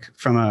looks like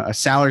from a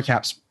salary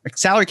cap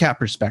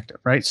perspective,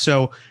 right?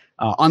 So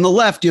on the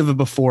left, you have a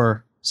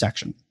before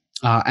section.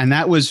 And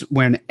that was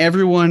when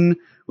everyone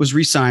was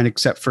re-signed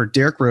except for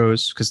Derrick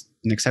Rose, because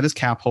Knicks had his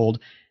cap hold,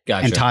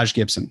 and Taj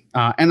Gibson.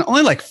 And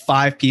only like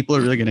 5 people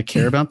are really going to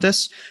care about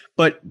this.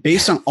 But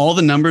based on all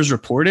the numbers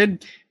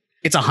reported,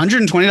 it's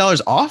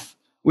 $120 off,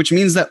 which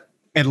means that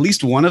at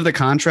least one of the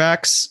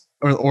contracts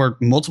or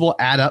multiple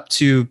add up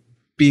to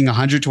being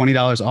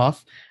 $120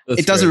 off.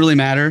 It doesn't really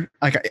matter.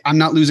 Like, I'm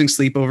not losing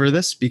sleep over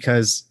this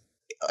because,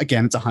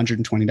 again, it's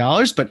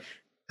 $120. But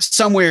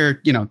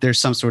somewhere, there's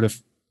some sort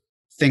of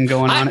thing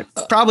going on. It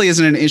probably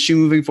isn't an issue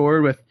moving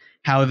forward with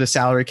how the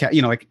salary cap,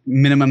 like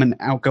minimum and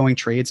outgoing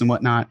trades and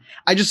whatnot.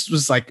 I just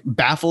was like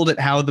baffled at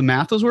how the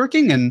math was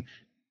working, and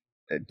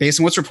based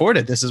on what's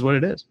reported, this is what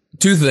it is.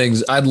 2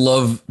 things. I'd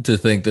love to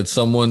think that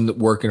someone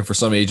working for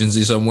some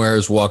agency somewhere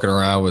is walking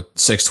around with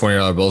 6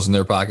 $20 bills in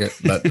their pocket.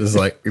 That is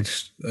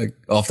it's like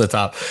off the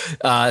top.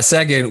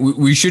 Second,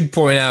 we should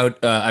point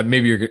out,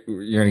 maybe you're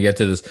going to get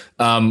to this.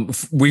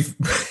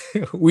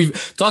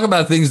 We've talked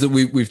about things that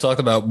we've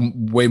talked about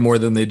way more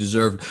than they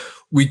deserved.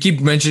 We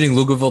keep mentioning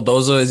Luca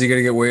Vildoza. Is he going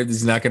to get waived?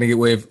 Is he not going to get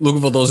waived? Luca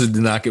Vildoza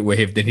did not get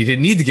waived, and he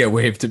didn't need to get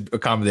waived to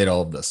accommodate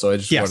all of this. So I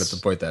just wanted to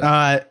point that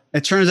out.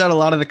 It turns out a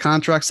lot of the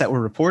contracts that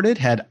were reported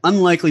had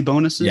unlikely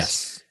bonuses.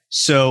 Yes.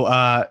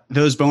 So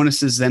those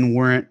bonuses then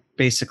weren't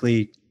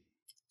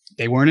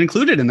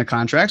included in the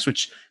contracts,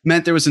 which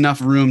meant there was enough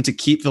room to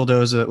keep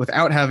Vildoza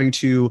without having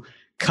to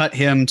cut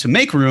him to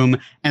make room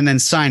and then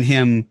sign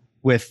him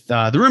with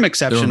the room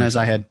exception, as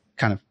I had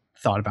kind of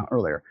thought about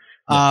earlier.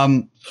 Yeah.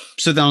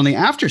 So then on the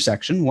after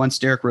section, once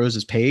Derrick Rose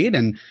is paid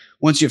and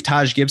once you have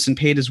Taj Gibson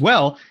paid as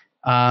well,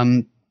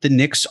 the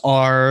Knicks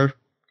are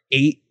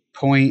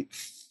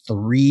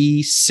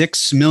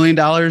 $8.36 million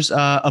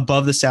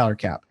above the salary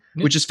cap,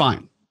 which is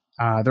fine.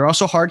 They're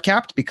also hard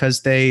capped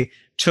because they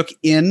took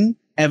in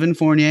Evan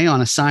Fournier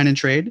on a sign and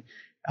trade.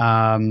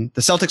 The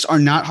Celtics are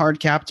not hard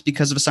capped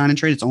because of a sign and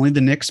trade. It's only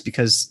the Knicks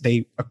because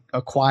they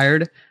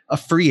acquired a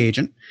free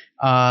agent.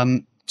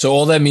 So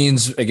all that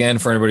means, again,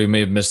 for anybody who may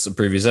have missed the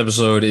previous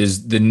episode,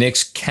 is the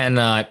Knicks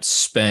cannot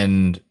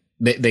spend.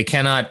 They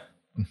cannot.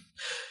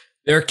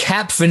 Their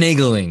cap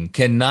finagling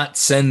cannot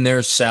send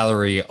their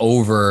salary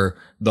over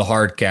the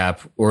hard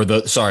cap or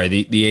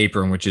the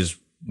apron, which is,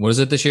 what is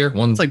it this year?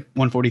 It's like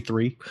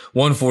 143.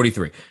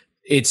 143.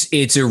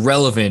 It's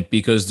irrelevant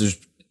because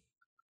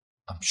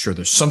I'm sure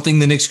there's something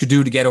the Knicks could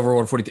do to get over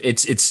 143.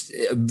 It's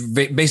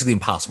basically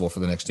impossible for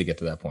the Knicks to get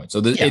to that point.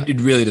 So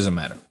it really doesn't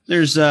matter.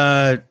 There's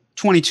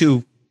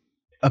 $22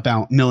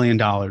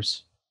 million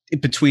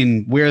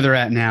between where they're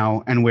at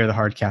now and where the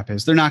hard cap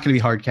is. They're not going to be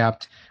hard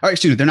capped.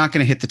 They're not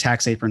going to hit the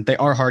tax apron. They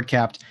are hard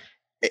capped.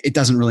 It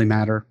doesn't really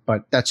matter,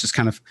 but that's just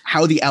kind of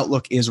how the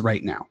outlook is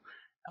right now.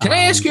 Can I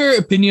ask your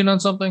opinion on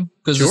something?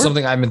 Because it's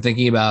something I've been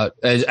thinking about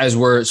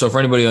so for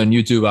anybody on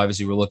YouTube,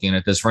 obviously we're looking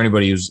at this. For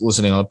anybody who's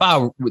listening on the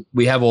pod,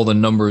 we have all the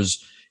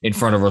numbers in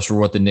front of us for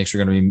what the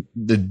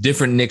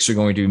different Knicks are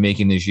going to be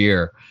making this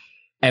year.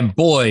 And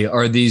boy,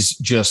 are these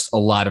just a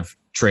lot of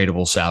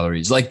tradable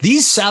salaries. Like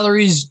these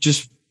salaries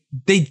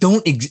they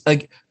don't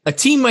like a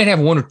team might have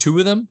one or two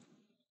of them.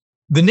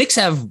 The Knicks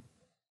have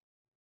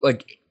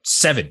like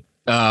 7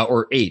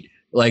 or 8,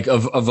 like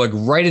of like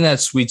right in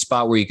that sweet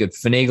spot where you could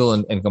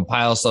finagle and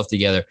compile stuff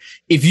together.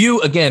 If you,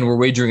 again, we're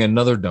wagering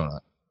another donut.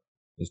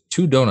 There's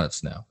 2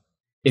 donuts now.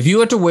 If you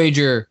had to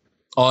wager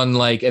on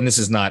and this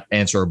is not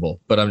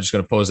answerable, but I'm just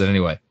going to pose it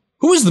anyway.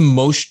 Who is the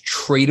most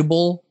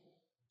tradable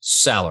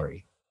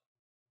salary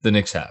the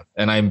Knicks have?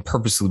 And I'm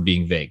purposely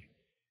being vague.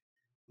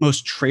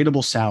 Most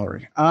tradable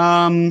salary.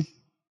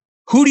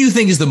 Who do you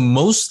think is the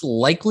most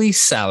likely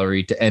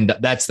salary to end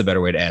up? That's the better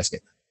way to ask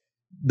it.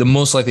 The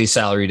most likely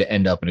salary to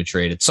end up in a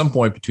trade at some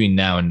point between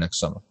now and next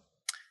summer.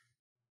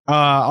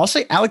 I'll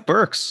say Alec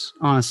Burks,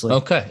 honestly.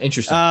 Okay,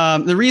 interesting.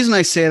 The reason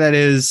I say that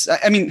is,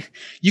 I mean,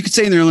 you could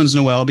say Nerlens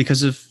Noel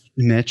because of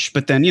Mitch,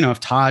 but then, if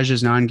Taj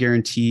is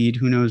non-guaranteed,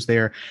 who knows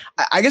there.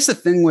 I guess the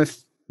thing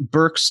with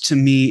Burks to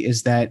me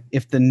is that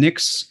if the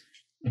Knicks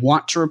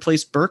want to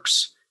replace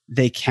Burks,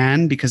 they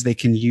can, because they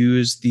can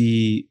use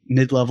the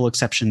mid-level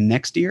exception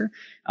next year.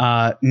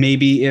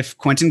 Maybe if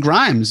Quentin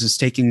Grimes is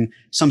taking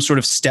some sort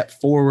of step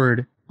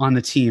forward on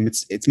the team,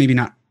 it's maybe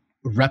not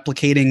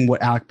replicating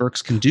what Alec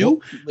Burks can do,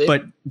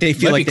 but they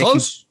feel like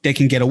they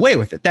can get away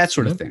with it, that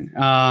sort of thing.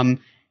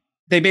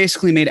 They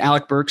basically made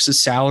Alec Burks'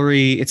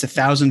 salary, it's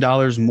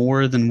 $1,000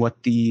 more than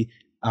what the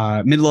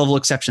mid-level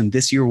exception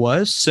this year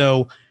was.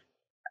 So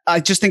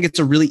I just think it's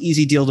a really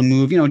easy deal to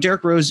move.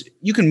 Derrick Rose,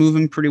 you can move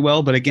him pretty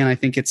well, but again, I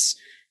think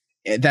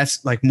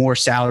that's like more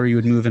salary you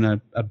would move in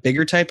a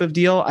bigger type of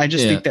deal. I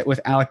just think that with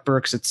Alec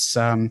Burks, it's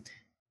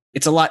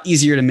a lot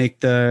easier to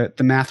make the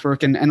math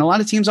work. And a lot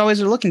of teams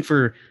always are looking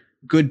for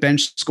good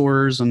bench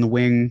scorers on the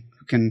wing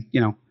who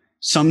can,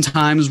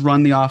 sometimes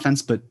run the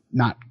offense, but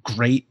not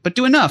great, but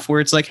do enough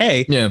where it's like,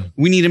 hey,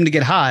 we need him to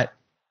get hot.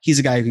 He's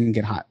a guy who can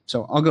get hot.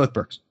 So I'll go with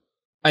Burks.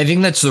 I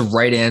think that's the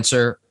right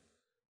answer.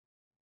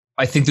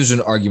 I think there's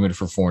an argument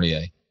for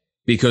Fournier,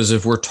 because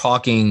if we're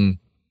talking,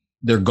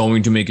 they're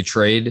going to make a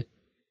trade,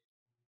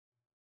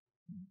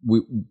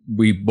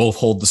 we both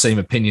hold the same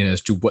opinion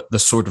as to what the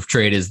sort of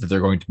trade is that they're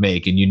going to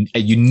make, and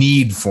you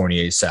need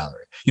Fournier's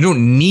salary. You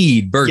don't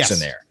need Burks in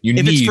there. You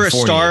if need it's for a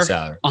Fournier's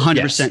star, salary.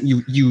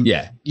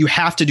 100%. You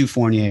have to do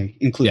Fournier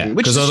included,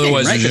 because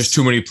otherwise there's just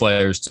too many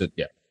players to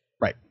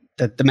right.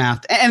 The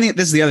math, and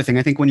this is the other thing.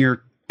 I think when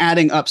you're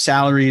adding up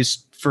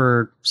salaries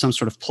for some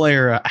sort of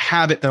player, a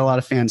habit that a lot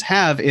of fans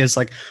have is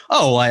like,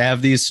 oh, I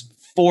have these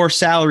 4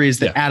 salaries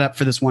that add up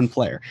for this one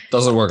player.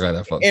 Doesn't work like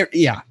that, folks.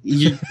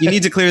 You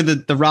need to clear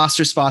the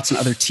roster spots on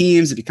other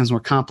teams. It becomes more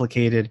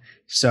complicated.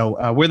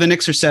 So where the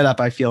Knicks are set up,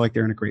 I feel like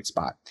they're in a great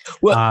spot.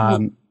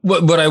 Well,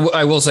 but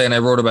I will say, and I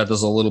wrote about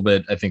this a little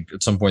bit, I think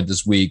at some point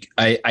this week,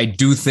 I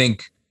do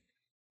think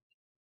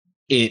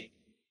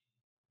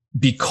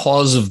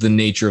because of the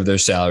nature of their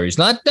salaries,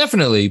 not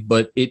definitely,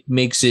 but it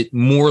makes it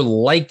more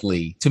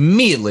likely, to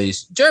me at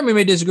least, Jeremy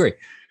may disagree,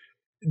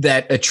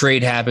 that a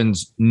trade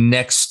happens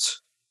next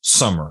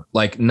summer,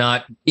 like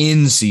not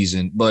in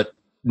season, but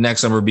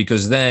next summer,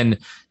 because then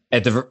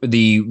at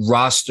the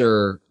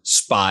roster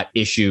spot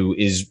issue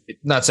is,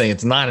 not saying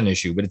it's not an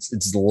issue, but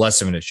it's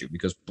less of an issue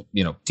because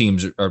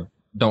teams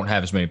don't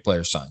have as many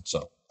players signed.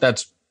 So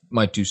that's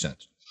my 2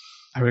 cents.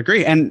 I would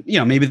agree, and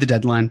maybe the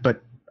deadline,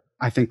 but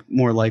I think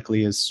more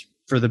likely is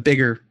for the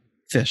bigger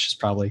fish is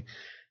probably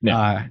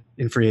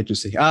in free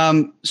agency.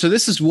 So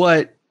this is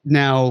what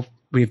now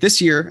we have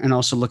this year, and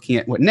also looking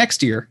at what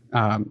next year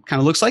kind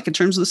of looks like in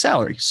terms of the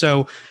salary.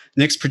 So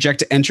Knicks project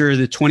to enter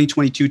the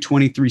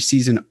 2022-23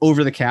 season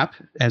over the cap,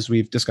 as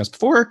we've discussed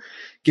before,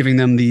 giving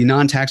them the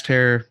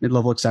non-taxpayer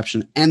mid-level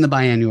exception and the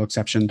biannual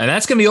exception. And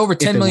that's going to be over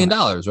 $10 million,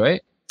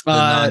 right? The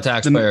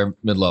non-taxpayer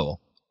mid-level.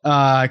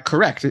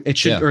 Correct. It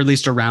should, or at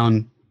least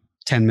around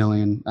 10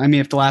 million. I mean,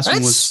 if the last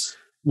one was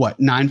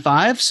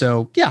 9.5,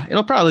 so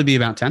it'll probably be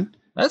about 10.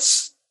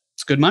 It's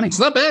good money. It's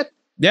not bad.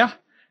 Yeah.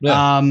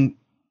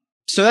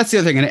 So that's the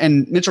other thing.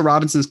 And Mitchell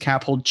Robinson's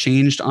cap hold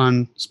changed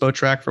on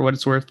Spotrac for what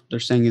it's worth. They're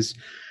saying it's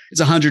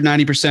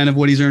 190% of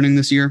what he's earning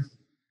this year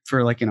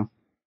for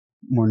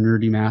more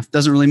nerdy math.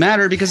 Doesn't really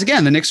matter because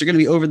again, the Knicks are going to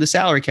be over the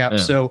salary cap. Yeah.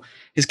 So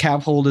his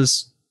cap hold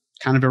is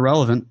kind of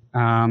irrelevant.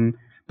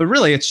 But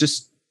really it's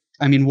just,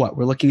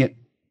 we're looking at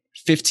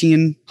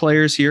 15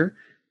 players here.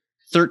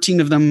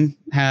 13 of them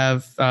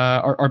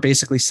are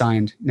basically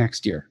signed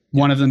next year.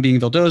 One of them being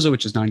Vildoza,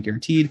 which is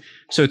non-guaranteed.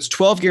 So it's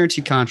 12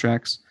 guaranteed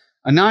contracts,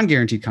 a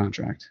non-guaranteed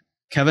contract,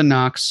 Kevin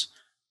Knox,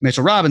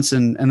 Mitchell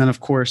Robinson, and then of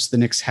course the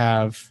Knicks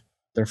have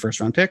their first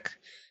round pick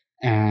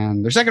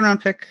and their second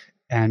round pick,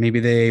 and maybe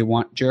they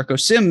want Jericho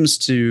Sims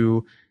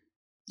to,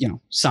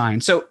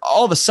 sign. So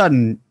all of a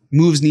sudden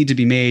moves need to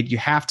be made. You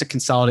have to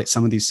consolidate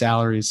some of these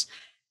salaries,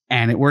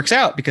 and it works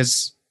out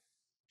because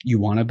you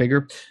want a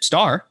bigger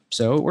star.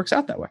 So it works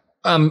out that way.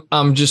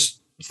 I'm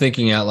just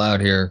thinking out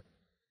loud here.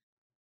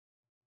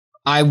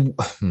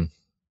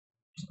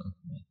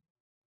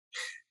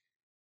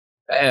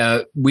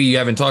 We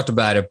haven't talked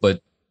about it,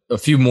 but a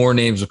few more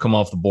names will come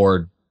off the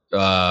board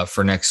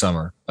for next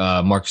summer.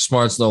 Marcus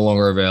Smart's no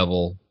longer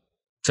available.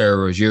 Terry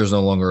Rozier's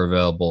no longer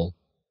available.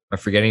 Am I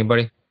forgetting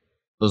anybody?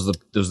 Those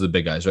are the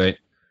big guys, right?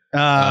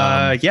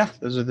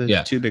 Those are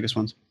the two biggest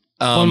ones.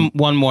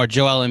 One more,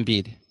 Joel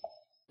Embiid.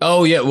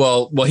 Oh yeah,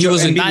 well, he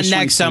wasn't not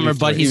next summer,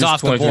 but he's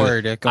off the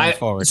board going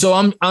forward. So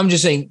I'm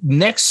just saying,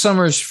 next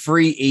summer's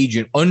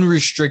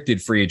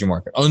unrestricted free agent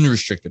market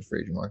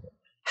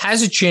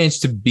has a chance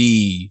to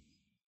be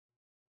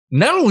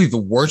not only the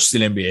worst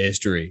in NBA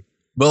history,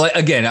 but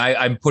again,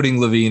 I'm putting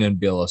Levine and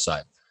Beal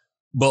aside,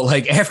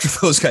 but after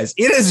those guys,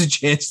 it has a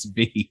chance to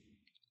be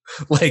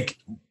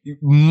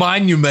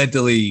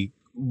monumentally,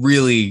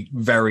 really,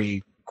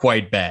 very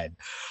quite bad.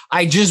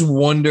 I just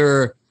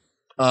wonder.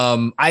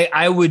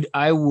 I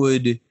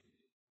would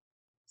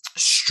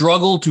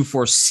struggle to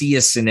foresee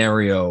a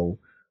scenario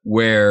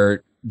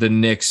where the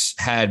Knicks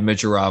had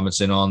Mitchell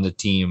Robinson on the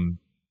team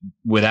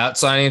without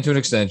signing into an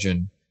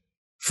extension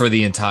for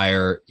the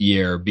entire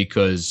year,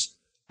 because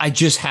I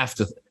just have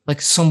to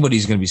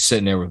somebody's going to be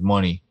sitting there with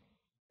money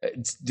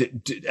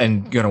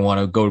and going to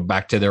want to go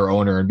back to their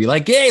owner and be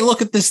like, hey,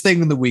 look at this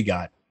thing that we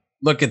got.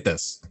 Look at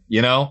this,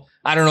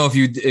 I don't know if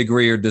you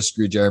agree or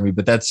disagree, Jeremy,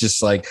 but that's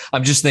just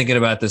I'm just thinking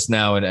about this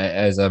now, and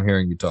as I'm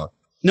hearing you talk.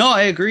 No,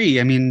 I agree.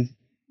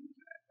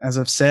 As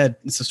I've said,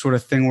 it's the sort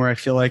of thing where I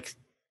feel like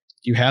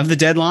you have the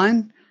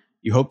deadline.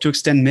 You hope to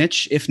extend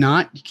Mitch. If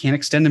not, you can't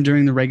extend him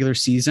during the regular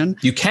season.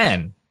 You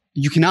can.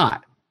 You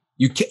cannot.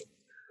 You can.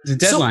 The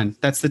deadline.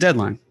 That's the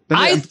deadline. But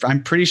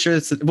I'm pretty sure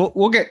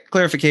we'll get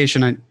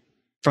clarification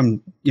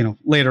from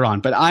later on.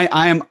 But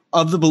I am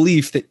of the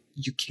belief that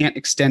you can't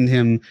extend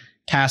him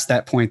past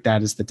that point.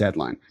 That is the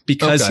deadline,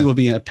 because he will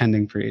be a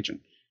pending free agent.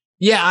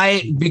 Yeah,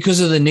 because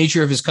of the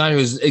nature of his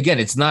contract, again,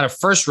 it's not a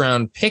first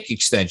round pick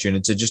extension.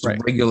 It's just a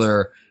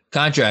regular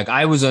contract.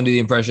 I was under the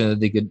impression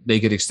that they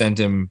could extend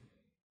him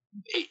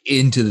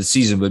into the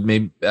season, but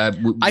maybe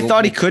I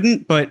thought he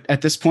couldn't. But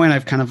at this point,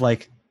 I've kind of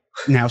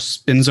now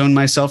spin zone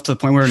myself to the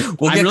point where I'm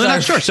really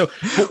not sure. So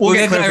we'll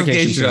get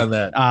clarification on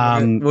that.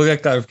 We'll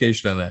get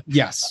clarification on that.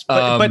 Yes,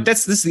 but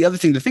this is the other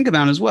thing to think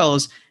about as well,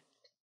 is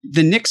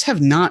the Knicks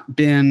have not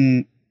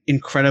been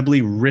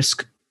incredibly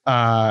risk.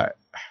 I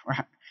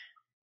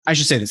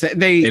should say this.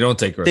 They don't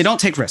take risks. They don't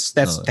take risks.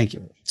 Thank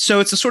you.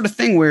 So it's the sort of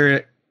thing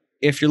where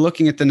if you're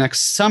looking at the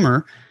next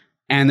summer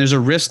and there's a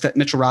risk that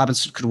Mitchell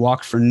Robinson could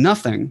walk for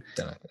nothing,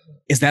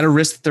 is that a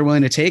risk that they're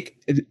willing to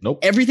take? Nope.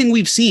 Everything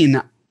we've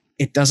seen,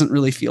 it doesn't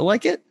really feel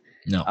like it.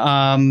 No.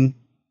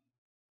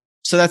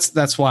 So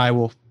that's why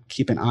we'll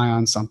keep an eye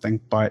on something.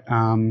 But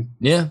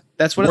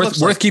that's what it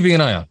looks like. Worth keeping an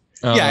eye on.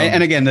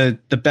 And again,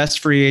 the best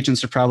free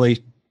agents are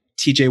probably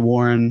TJ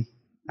Warren,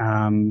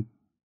 Aaron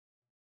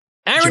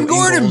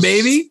Gordon, Ingles,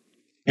 baby.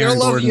 You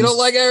don't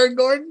like Aaron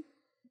Gordon?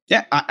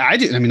 Yeah, I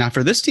do. Not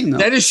for this team though.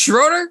 Dennis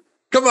Schroeder?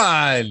 Come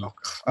on.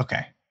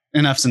 Okay.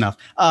 Enough's enough.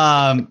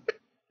 But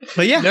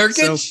yeah.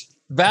 Nurkic?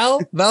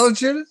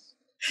 Valanciunas?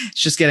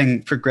 It's just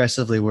getting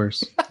progressively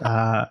worse.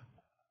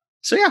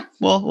 So yeah,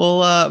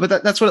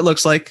 but that's what it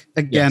looks like.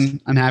 Again,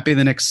 yes. I'm happy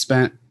the Knicks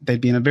spent. They'd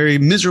be in a very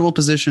miserable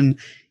position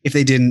if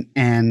they didn't,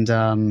 and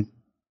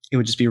it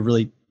would just be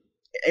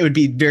it would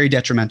be very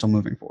detrimental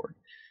moving forward.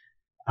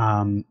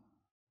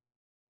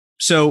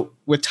 So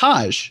with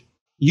Taj,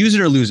 use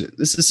it or lose it.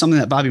 This is something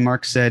that Bobby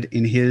Marks said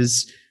in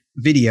his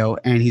video,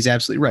 and he's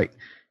absolutely right.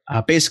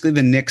 Basically,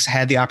 the Knicks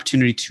had the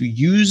opportunity to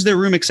use their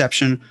room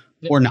exception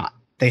or not.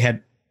 They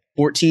had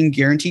 14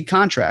 guaranteed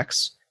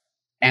contracts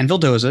and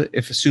Vildoza,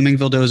 assuming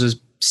Vildoza's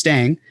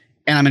staying,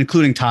 and I'm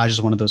including Taj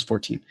as one of those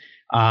 14.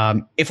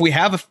 If we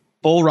have a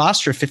full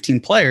roster of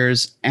 15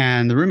 players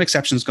and the room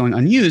exception is going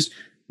unused,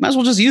 might as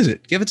well just use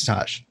it. Give it to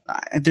Taj.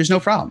 There's no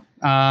problem.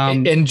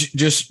 And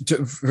just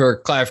for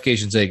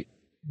clarification's sake,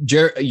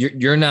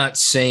 you're not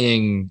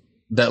saying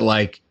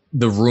that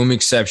the room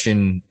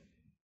exception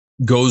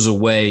goes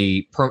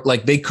away.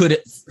 They could,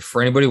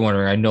 for anybody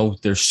wondering, I know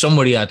there's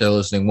somebody out there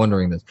listening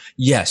wondering this.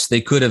 Yes,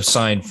 they could have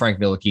signed Frank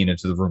Ntilikina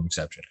to the room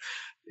exception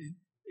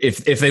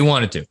if they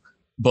wanted to,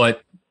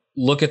 but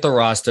look at the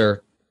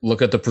roster,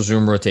 look at the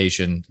presumed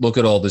rotation, look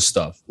at all this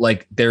stuff.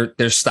 Like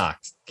they're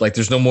stocked. Like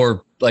there's no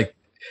more like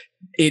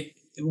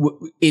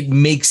it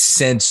makes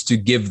sense to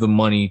give the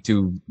money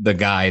to the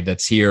guy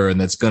that's here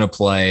and that's going to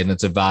play and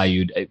that's a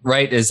valued,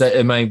 right?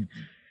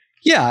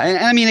 Yeah. And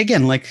I mean,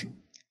 again, like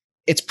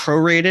it's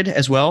prorated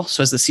as well.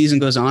 So as the season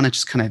goes on, it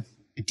just kind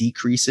of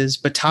decreases,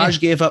 but Taj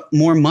gave up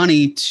more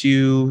money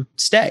to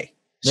stay.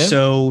 Yeah.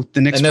 So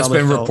the Knicks, and that's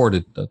been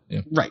reported.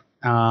 Right.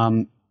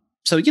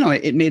 So,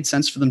 it made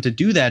sense for them to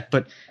do that.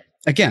 But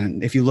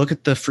again, if you look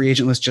at the free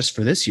agent list just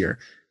for this year,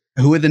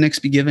 who would the Knicks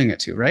be giving it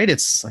to? Right.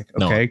 It's like,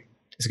 okay,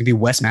 is it going to be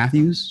Wes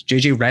Matthews,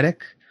 JJ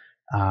Redick?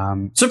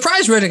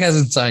 Surprised Redick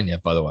hasn't signed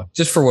yet, by the way,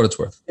 just for what it's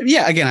worth.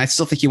 Yeah. Again, I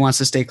still think he wants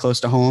to stay close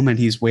to home and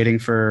he's waiting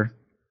for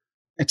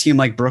a team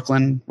like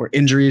Brooklyn where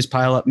injuries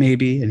pile up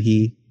maybe and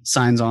he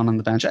signs on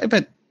the bench.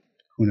 Bet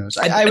who knows?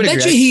 I would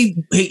bet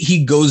you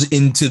he goes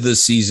into the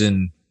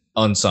season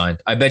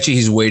unsigned. I bet you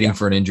he's waiting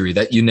for an injury.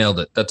 That you nailed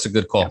it. That's a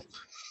good call.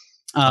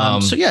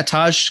 So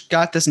Taj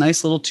got this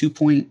nice little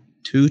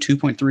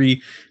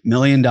 $2.3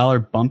 million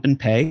bump in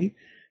pay.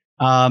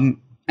 And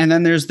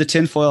then there's the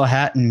tinfoil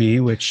hat in me,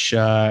 which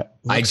I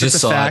just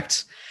saw the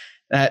fact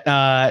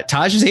that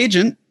Taj's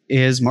agent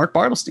is Mark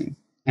Bartelstein.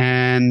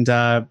 And,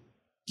 the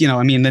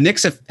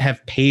Knicks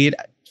have paid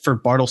for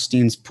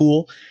Bartelstein's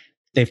pool.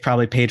 They've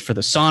probably paid for the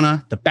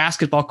sauna, the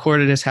basketball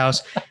court at his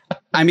house.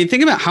 I mean,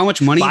 think about how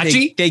much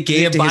money they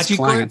gave to his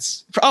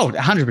clients.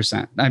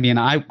 100%. I mean,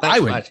 I would.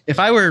 Bocce. If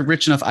I were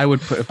rich enough, I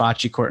would put a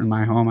bocce court in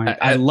my home.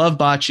 I love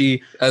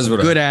bocce. I'm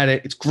good at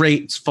it. It's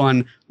great. It's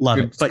fun. Love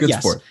it. But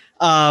yes. Sport.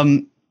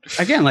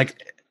 Again,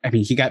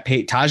 he got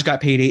paid. Taj got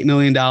paid $8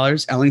 million.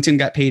 Ellington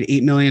got paid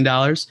 $8 million.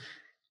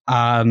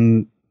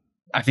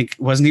 I think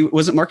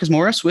wasn't Marcus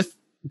Morris with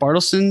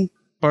Bartelstein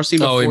before he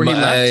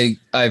left?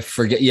 I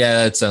forget.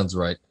 Yeah, that sounds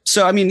right.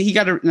 So, I mean, he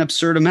got an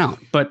absurd amount,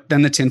 but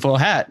then the tinfoil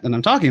hat that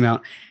I'm talking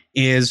about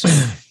is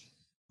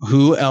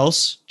who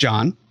else,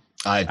 John?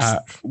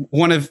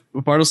 One of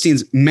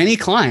Bartelstein's many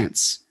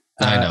clients.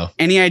 I know.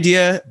 Any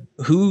idea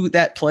who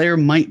that player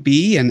might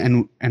be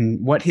and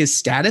what his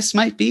status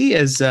might be?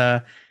 Does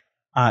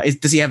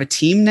he have a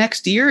team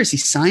next year? Is he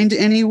signed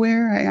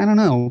anywhere? I don't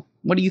know.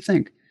 What do you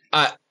think?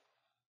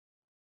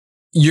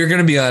 You're going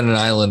to be on an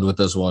island with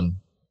this one.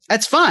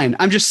 That's fine.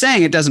 I'm just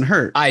saying it doesn't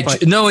hurt.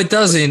 No, it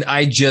doesn't.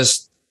 I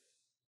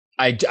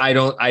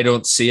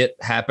don't see it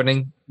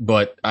happening,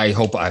 but I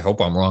hope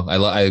I'm wrong.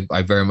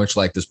 I very much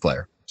like this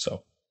player.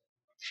 So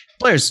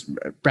players,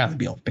 Bradley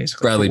Beal,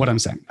 basically. What I'm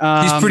saying.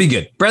 He's pretty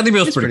good. Bradley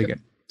Beal's pretty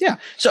good. Yeah.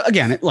 So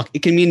again,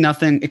 it can mean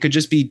nothing. It could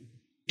just be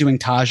doing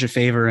Taj a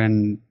favor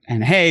and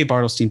hey,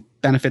 Bartelstein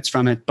benefits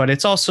from it. But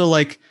it's also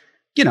like,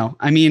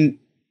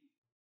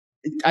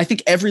 I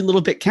think every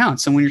little bit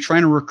counts. And when you're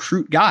trying to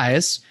recruit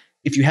guys,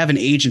 if you have an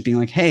agent being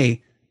like,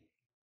 hey,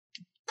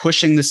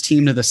 pushing this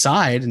team to the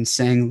side and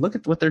saying, look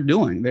at what they're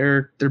doing.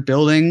 They're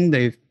building.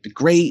 They've been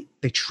great.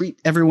 They treat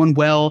everyone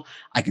well.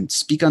 I can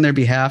speak on their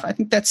behalf. I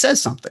think that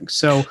says something.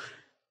 So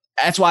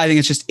that's why I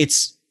think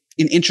it's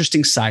an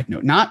interesting side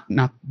note. Not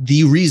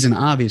the reason,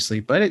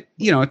 obviously, but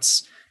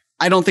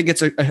I don't think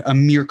it's a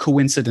mere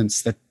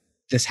coincidence that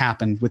this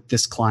happened with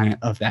this client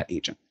of that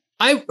agent.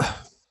 Man,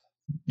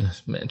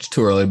 it's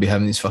too early to be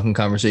having these fucking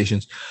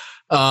conversations.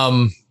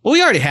 Well,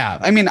 we already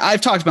have. I mean,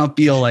 I've talked about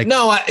Beal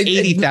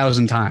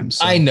 80,000 times.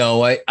 So. I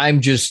know.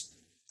 I'm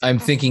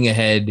thinking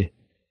ahead.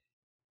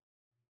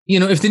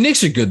 If the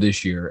Knicks are good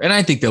this year, and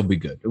I think they'll be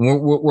good.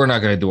 We're not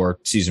going to do our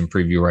season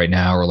preview right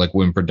now or like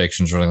win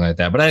predictions or anything like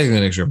that. But I think the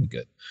Knicks are going to be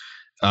good.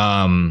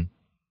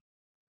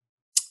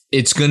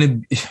 It's going to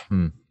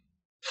be.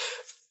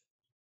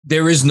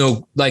 There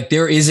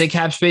is a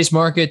cap space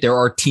market. There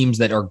are teams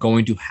that are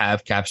going to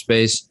have cap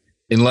space,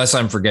 unless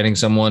I'm forgetting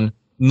someone.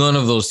 None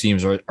of those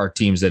teams are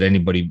teams that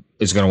anybody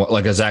is going to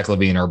like a Zach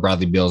LaVine or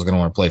Bradley Beal is going to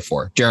want to play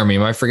for. Jeremy,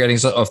 am I forgetting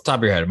off the top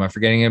of your head? Am I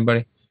forgetting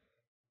anybody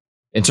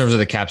in terms of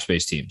the cap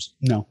space teams?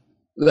 No.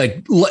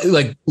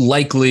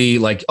 Likely,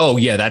 oh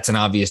yeah, that's an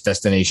obvious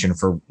destination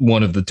for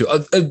one of the two.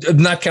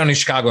 Not counting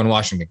Chicago and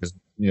Washington because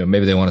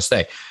maybe they want to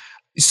stay.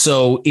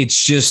 So it's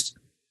just,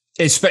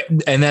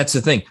 and that's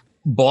the thing.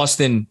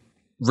 Boston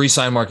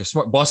re-signed Marcus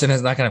Smart. Boston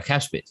is not going to have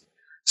cap space.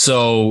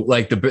 So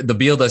the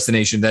Beal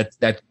destination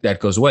that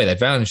goes away, that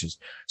vanishes.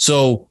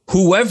 So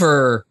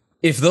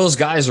if those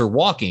guys are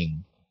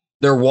walking,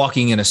 they're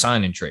walking in a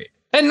sign and trade,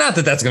 and not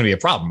that that's going to be a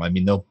problem. I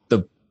mean, the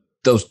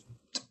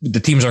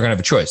teams aren't going to have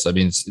a choice. I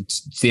mean,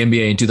 it's the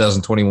NBA in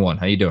 2021.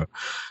 How you doing?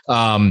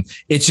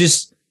 It's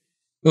just,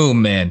 oh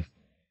man,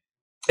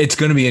 it's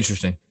going to be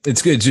interesting.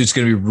 It's good. It's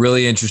going to be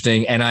really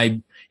interesting.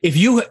 And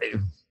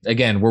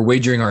again, we're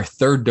wagering our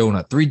third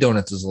donut. 3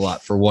 donuts is a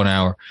lot for 1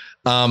 hour.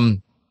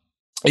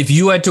 If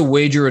you had to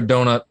wager a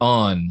donut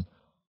on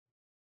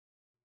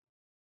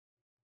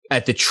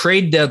at the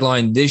trade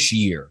deadline this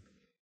year,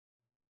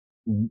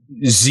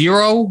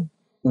 0,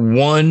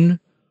 1,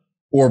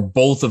 or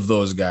both of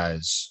those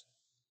guys,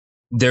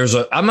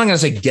 I'm not going to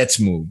say gets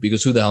moved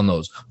because who the hell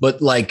knows,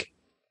 but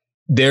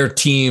their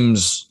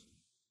teams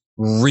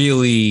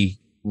really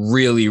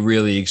really,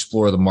 really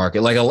explore the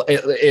market, like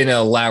in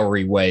a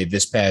Lowry way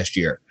this past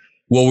year,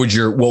 what would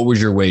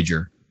your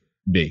wager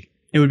be?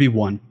 It would be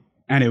 1,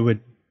 and it would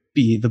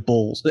be the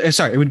Bulls.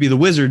 Sorry, it would be the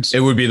Wizards. It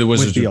would be the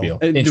Wizards with Beal.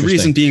 The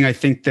reason being, I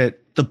think that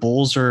the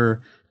Bulls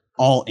are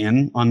all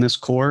in on this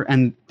core,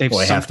 and they've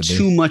sunk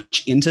too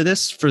much into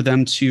this for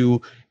them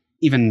to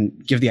even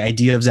give the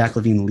idea of Zach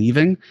LaVine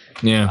leaving.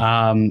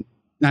 Yeah. And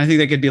I think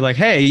they could be like,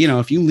 hey,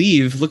 if you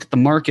leave, look at the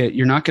market.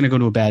 You're not going to go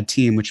to a bad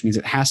team, which means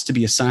it has to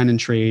be a sign and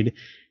trade.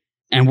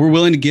 And we're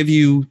willing to give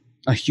you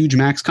a huge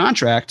max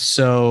contract.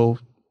 So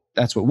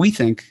that's what we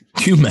think.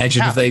 Can you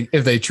imagine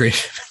if they trade?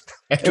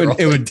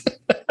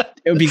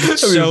 It would be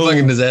so a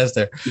fucking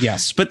disaster.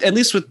 Yes. But at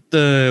least with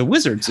the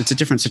Wizards, it's a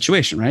different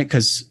situation, right?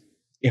 Because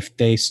if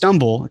they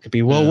stumble, it could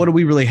be, what do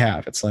we really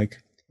have? It's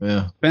like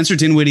Spencer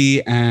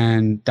Dinwiddie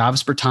and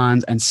Davis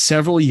Bertans and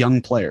several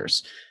young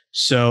players.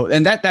 So,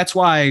 and that's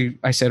why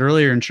I said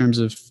earlier in terms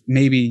of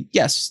maybe,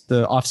 yes,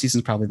 the offseason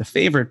is probably the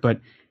favorite,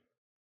 but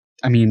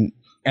I mean,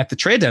 at the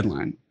trade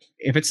deadline,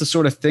 if it's the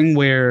sort of thing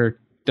where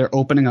they're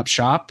opening up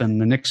shop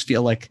and the Knicks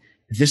feel like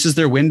this is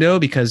their window,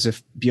 because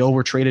if Beal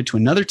were traded to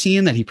another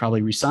team, that he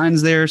probably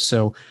resigns there.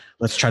 So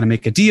let's try to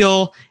make a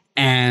deal.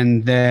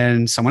 And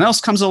then someone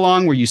else comes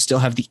along where you still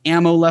have the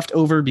ammo left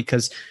over,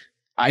 because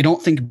I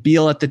don't think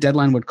Beal at the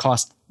deadline would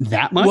cost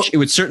that much. Well, it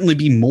would certainly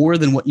be more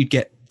than what you'd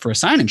get for a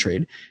sign and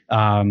trade.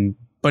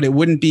 But it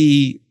wouldn't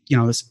be,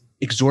 this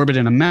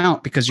exorbitant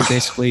amount, because you're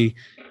basically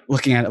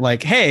looking at it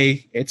like,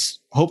 hey, it's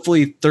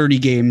hopefully 30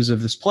 games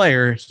of this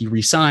player. He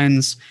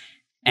resigns,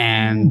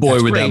 and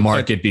boy, would that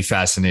market be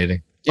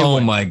fascinating. Oh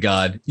my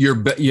God.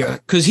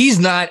 Because he's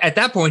not at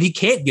that point, he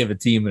can't give a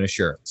team an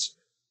assurance.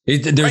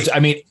 I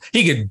mean,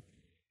 he could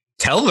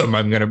tell them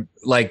I'm going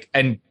to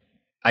and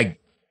I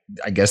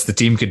guess the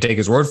team could take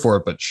his word for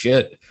it, but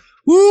shit.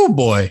 Woo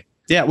boy.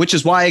 Yeah. Which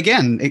is why,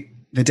 again,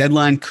 the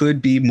deadline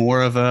could be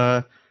more of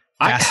a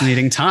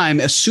fascinating time,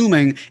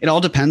 assuming it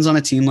all depends on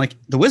a team like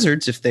the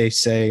Wizards. If they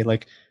say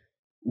like,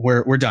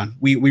 we're done.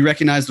 We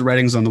recognize the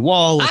writings on the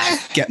wall.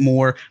 Let's get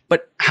more,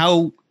 but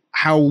how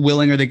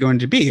willing are they going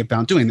to be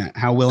about doing that?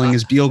 How willing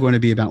is Beal going to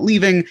be about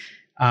leaving?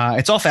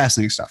 It's all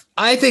fascinating stuff.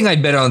 I think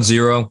I'd bet on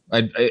 0.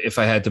 If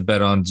I had to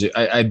bet on,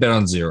 I'd bet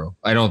on 0.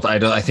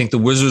 I think the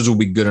Wizards will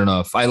be good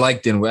enough. I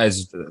like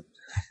Dinwiddie,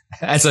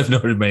 as I've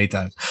noted many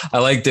times. I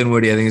like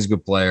Dinwiddie. I think he's a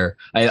good player.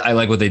 I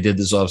like what they did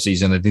this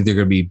offseason. I think they're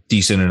going to be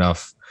decent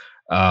enough.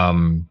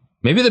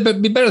 Maybe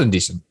they'd be better than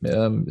decent.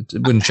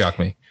 It wouldn't shock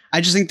me. I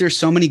just think there's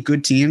so many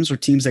good teams or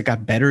teams that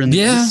got better in the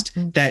East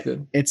that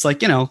it's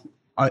like,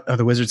 are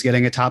the Wizards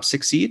getting a top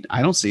 6 seed?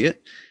 I don't see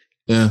it.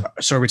 Yeah.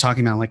 So are we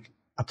talking about like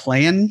a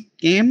play-in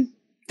game?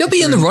 They'll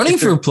be in the running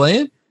for a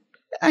play-in.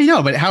 I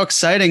know, but how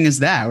exciting is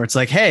that? Where it's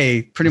like,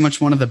 hey, pretty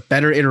much one of the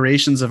better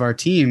iterations of our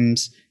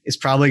teams is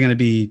probably going to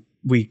be,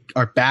 we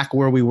are back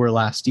where we were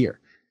last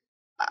year.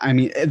 I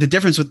mean, the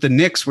difference with the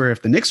Knicks, where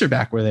if the Knicks are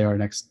back where they are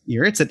next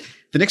year, it's that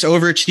the Knicks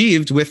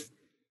overachieved with,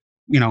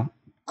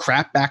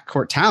 crap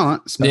backcourt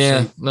talent, especially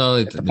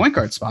at the point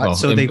guard spot. Well,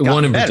 so they got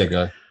one in better.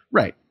 particular.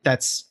 Right.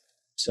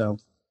 So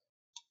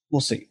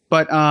we'll see.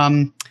 But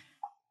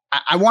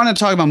I want to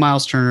talk about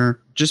Myles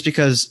Turner just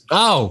because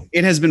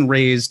it has been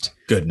raised.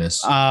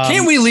 Goodness.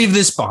 Can't we leave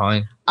this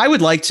behind? I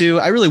would like to.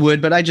 I really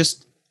would, but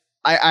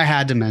I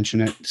had to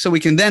mention it so we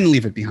can then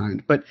leave it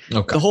behind. But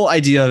the whole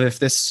idea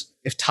of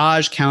if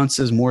Taj counts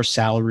as more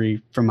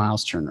salary for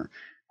Myles Turner,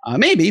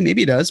 maybe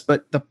it does.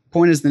 But the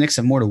point is the Knicks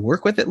have more to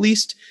work with at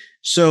least.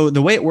 So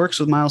the way it works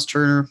with Myles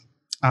Turner,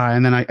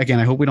 and then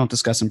I hope we don't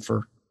discuss him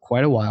for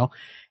quite a while,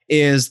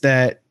 is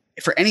that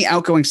for any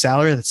outgoing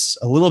salary that's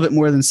a little bit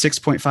more than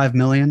 $6.5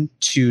 million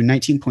to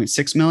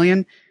 $19.6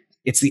 million,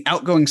 it's the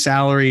outgoing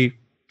salary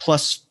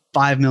plus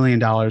 $5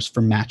 million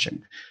for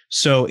matching.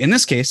 So in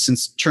this case,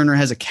 since Turner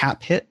has a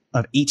cap hit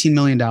of $18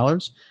 million,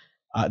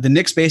 the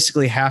Knicks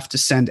basically have to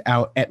send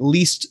out at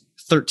least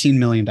 $13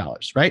 million,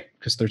 right?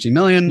 Because $13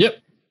 million,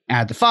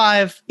 add the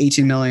 5,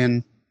 $18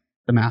 million,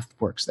 the math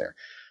works there.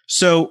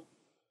 So,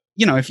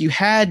 if you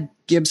had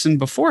Gibson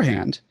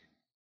beforehand,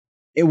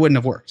 it wouldn't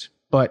have worked,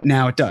 but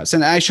now it does.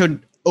 And I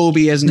showed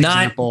Obi as an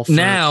example.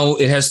 Now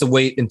it has to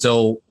wait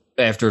until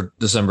after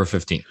December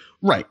 15th.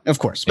 Right, of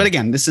course. But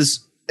again, this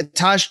is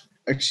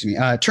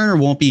Turner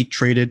won't be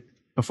traded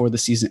before the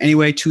season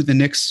anyway to the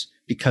Knicks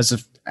because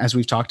of, as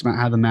we've talked about,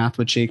 how the math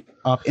would shape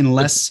up,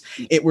 unless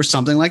it were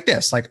something like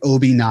this, like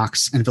Obi,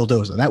 Knox, and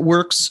Vildoza. That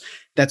works.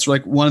 That's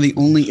like one of the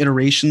only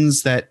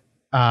iterations that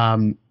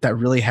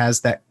really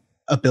has that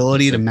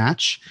ability to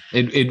match.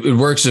 It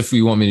works if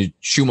you want me to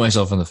shoot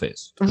myself in the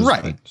face.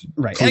 Right.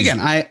 And again,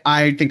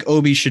 I think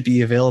Obi should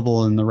be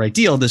available in the right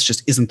deal. This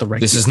just isn't the right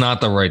deal. This is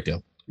not the right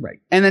deal. Right.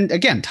 And then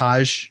again,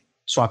 Taj,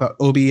 swap out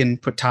Obi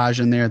and put Taj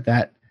in there.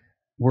 That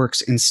works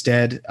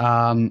instead.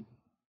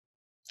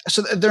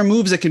 So there are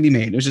moves that can be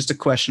made. It's just a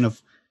question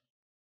of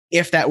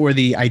if that were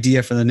the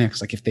idea for the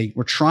Knicks. Like if they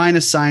were trying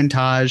to sign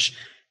Taj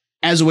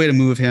as a way to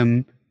move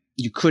him,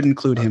 you could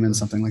include him in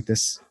something like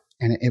this,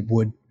 and it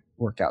would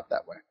work out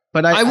that way.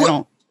 But I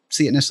don't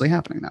see it necessarily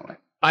happening that way.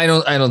 I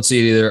don't see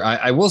it either.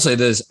 I will say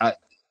this,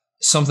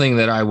 something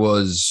that I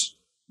was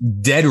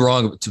dead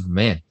wrong.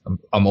 Man,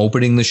 I'm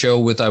opening the show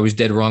with I was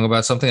dead wrong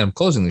about something. I'm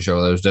closing the show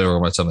with I was dead wrong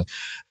about something.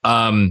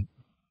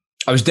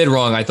 I was dead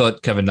wrong. I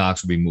thought Kevin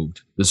Knox would be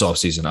moved this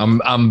offseason.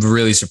 I'm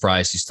really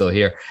surprised he's still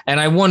here. And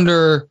I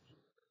wonder,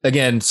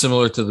 again,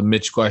 similar to the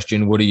Mitch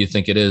question, what do you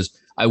think it is?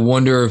 I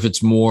wonder if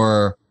it's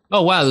more,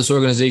 oh, wow, this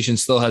organization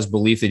still has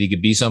belief that he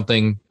could be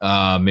something.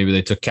 Maybe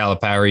they took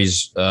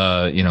Calipari's,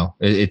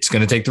 it's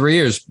going to take 3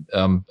 years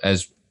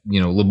as, a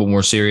little bit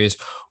more serious.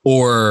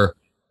 Or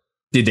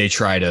did they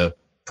try to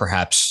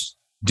perhaps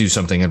do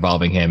something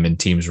involving him and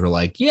teams were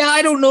like, yeah,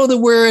 I don't know that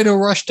we're in a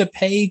rush to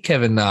pay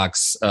Kevin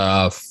Knox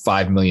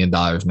 $5 million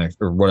next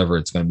or whatever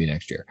it's going to be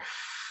next year.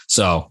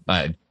 So,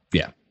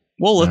 yeah.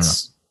 Well,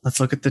 let's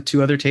look at the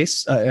two other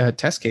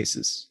test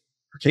cases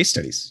or case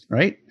studies,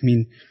 right? I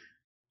mean,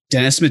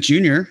 Dennis Smith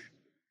Jr.,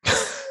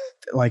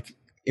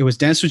 it was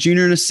Dennis Smith Jr.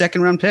 in a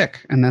second round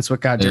pick, and that's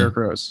what got Derrick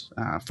Rose.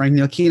 Frank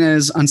Ntilikina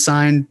is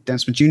unsigned.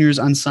 Dennis Smith Jr. is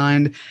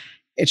unsigned.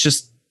 It's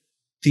just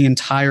the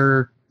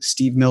entire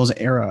Steve Mills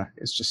era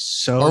is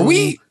just so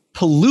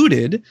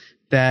polluted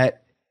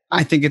that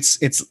I think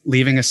it's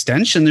leaving a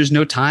stench, and there's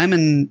no time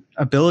and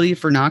ability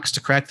for Knox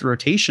to crack the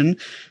rotation.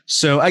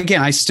 So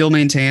again, I still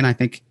maintain, I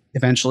think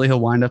eventually he'll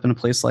wind up in a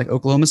place like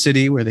Oklahoma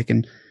City where they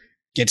can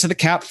get to the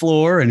cap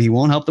floor and he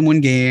won't help them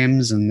win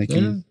games and they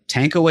can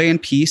tank away in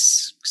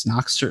peace, because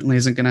Knox certainly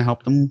isn't going to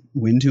help them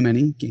win too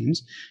many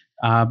games.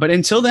 But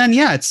until then,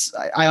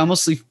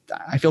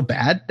 I feel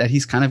bad that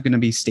he's kind of going to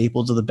be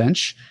stapled to the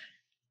bench.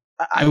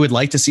 I would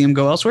like to see him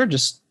go elsewhere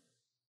just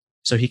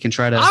so he can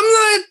try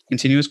to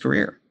continue his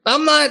career.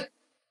 I'm not.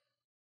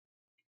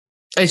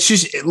 It's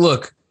just,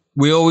 look,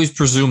 we always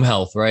presume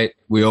health, right?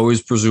 We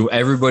always presume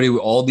everybody,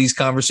 all these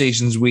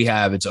conversations we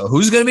have, it's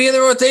who's going to be in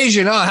the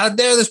rotation? Oh, how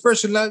dare this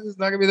person not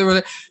going to be in the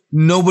rotation?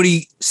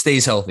 Nobody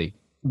stays healthy.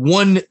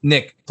 One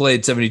Knick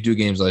played 72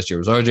 games last year.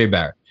 It was RJ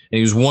Barrett. And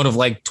he was one of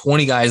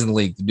 20 guys in the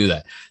league to do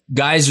that.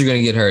 Guys are going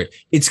to get hurt.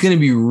 It's going to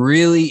be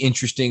really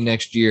interesting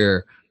next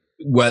year.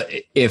 Well,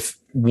 if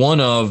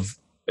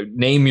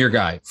name your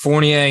guy,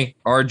 Fournier,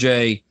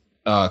 RJ,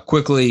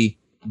 Quickly,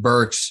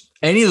 Burks,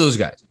 any of those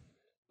guys,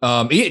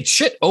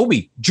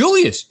 Obi,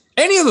 Julius,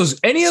 any of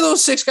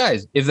those 6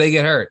 guys, if they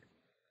get hurt,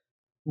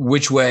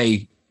 which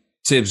way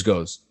Tibbs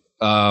goes?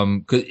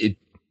 Cause it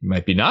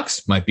might be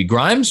Knox, might be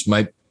Grimes,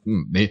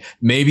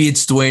 maybe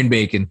it's Dwayne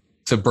Bacon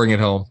to bring it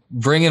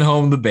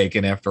home the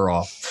bacon after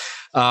all.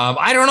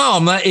 I don't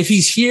know. If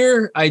he's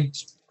here, I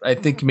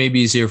think maybe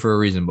he's here for a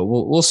reason, but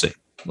we'll see.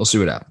 We'll see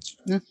what happens.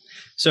 Yeah.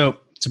 So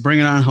to bring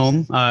it on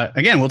home,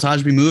 again, will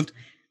Taj be moved?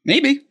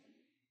 Maybe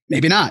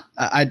not.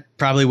 I'd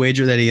probably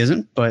wager that he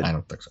isn't, but I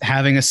don't think so.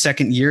 Having a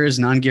second year is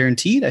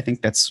non-guaranteed. I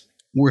think that's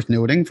worth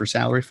noting for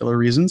salary filler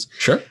reasons.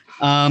 Sure.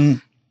 I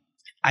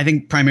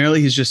think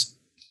primarily it's just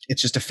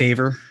a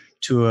favor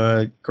to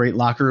a great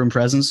locker room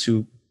presence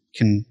who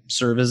can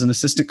serve as an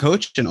assistant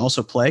coach and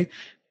also play.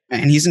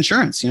 And he's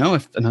insurance,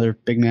 if another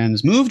big man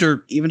is moved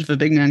or even if a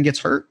big man gets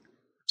hurt,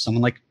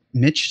 someone like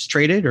Mitch is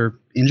traded or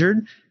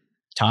injured,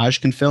 Taj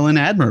can fill in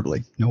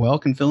admirably. Noel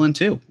can fill in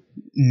too.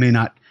 May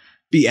not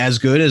be as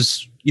good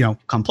as,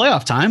 come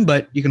playoff time,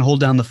 but you can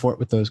hold down the fort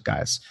with those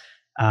guys.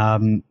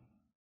 So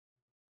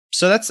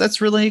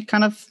that's really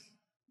kind of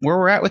where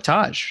we're at with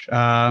Taj.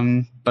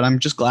 But I'm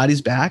just glad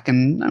he's back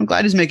and I'm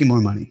glad he's making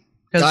more money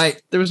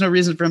because there was no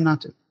reason for him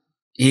not to.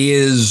 He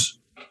is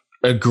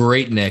a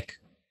great Knick,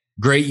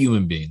 great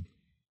human being.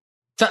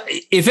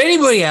 If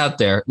anybody out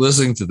there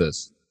listening to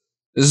this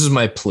is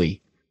my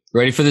plea.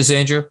 Ready for this,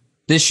 Andrew?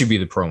 This should be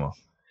the promo.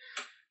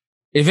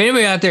 If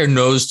anybody out there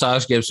knows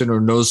Taj Gibson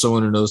or knows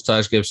someone who knows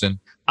Taj Gibson,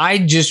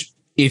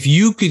 if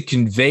you could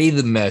convey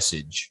the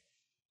message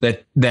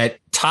that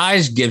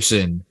Taj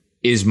Gibson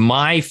is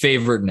my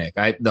favorite Knick,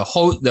 the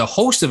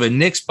host of a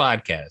Knicks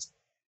podcast,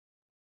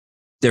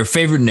 their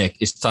favorite Knick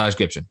is Taj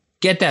Gibson.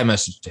 Get that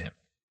message to him.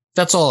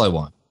 That's all I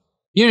want.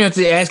 You don't have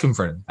to ask him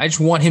for anything. I just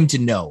want him to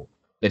know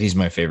that he's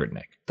my favorite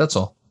Knick. That's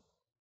all.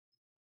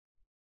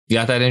 You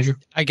got that, Andrew?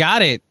 I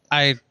got it.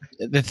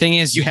 The thing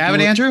is, you have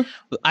it, Andrew?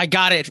 I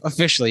got it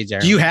officially,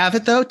 Jeremy. Do you have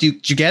it though?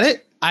 Did you get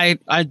it?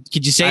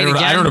 Could you say it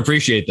again? I don't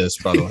appreciate this,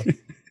 by the way.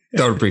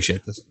 Don't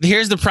appreciate this.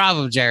 Here's the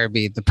problem,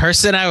 Jeremy. The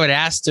person I would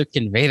ask to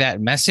convey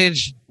that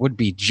message would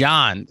be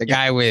John, the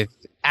guy with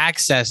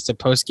access to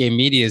post-game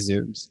media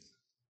Zooms.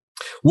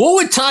 What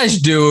would Taj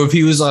do if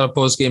he was on a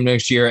post-game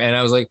next year and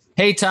I was like,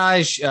 hey,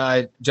 Taj,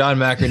 John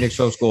Macker, Knicks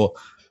Film School,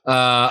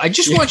 I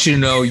just want you to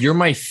know you're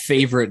my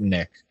favorite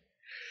Knick.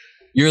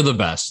 You're the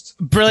best.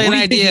 Brilliant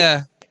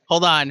idea.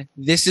 Hold on.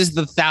 This is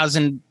the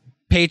 1,000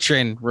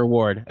 patron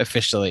reward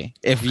officially.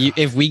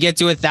 If we get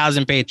to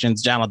 1,000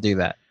 patrons, John will do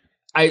that.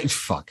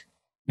 Fuck.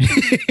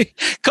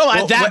 Come on,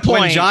 at that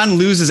point. When John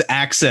loses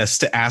access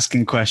to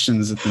asking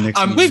questions at the Knicks,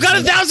 we've got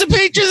 1,000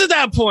 patrons at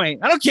that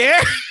point. I don't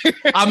care.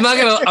 I'm not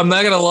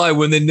gonna lie.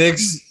 When the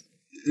Knicks,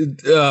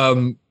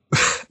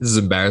 this is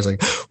embarrassing.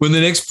 When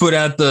the Knicks put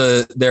out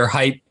their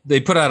hype,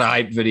 they put out a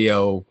hype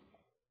video.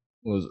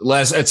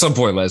 At some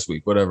point last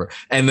week, whatever.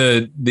 And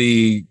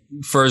the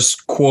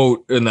first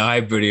quote in the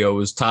hype video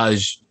was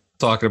Taj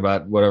talking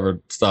about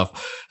whatever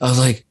stuff. I was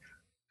like,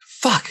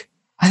 fuck.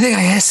 I think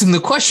I asked him the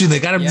question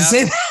that got him to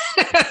say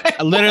that.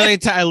 I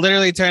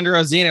literally turned to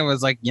Rosina and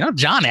was like,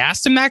 John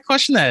asked him that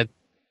question that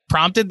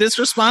prompted this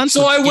response.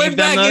 So I went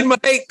back in my,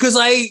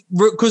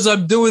 because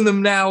I'm doing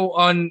them now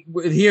on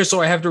here,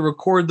 so I have to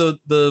record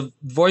the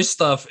voice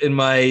stuff in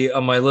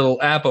on my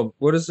little app of,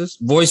 what is this?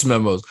 Voice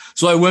memos.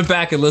 So I went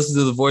back and listened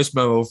to the voice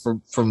memo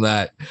from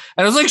that, and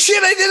I was like, shit,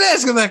 I did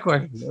ask him that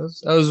question.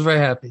 I was very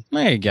happy.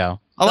 There you go.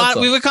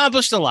 We've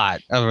accomplished a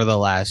lot over the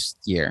last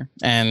year,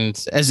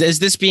 and as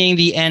this being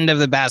the end of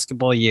the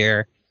basketball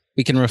year,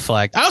 we can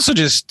reflect. I also,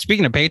 just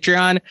speaking of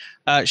Patreon,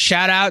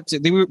 shout out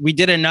to, we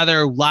did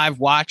another live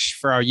watch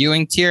for our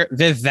Ewing tier.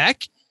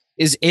 Vivek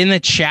is in the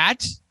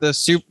chat, the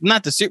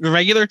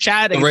regular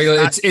chat.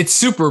 It's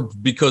super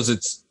because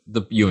it's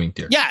the Ewing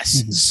tier.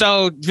 Yes. Mm-hmm.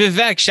 So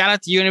Vivek, shout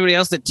out to you. Anybody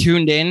else that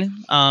tuned in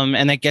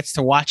and that gets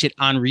to watch it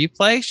on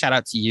replay, shout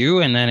out to you.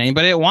 And then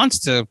anybody that wants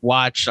to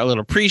watch a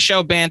little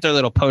pre-show banter, a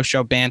little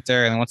post-show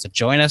banter, and wants to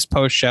join us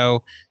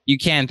post-show, you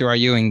can through our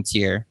Ewing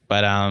tier.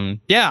 But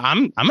I'm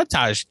a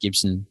Taj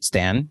Gibson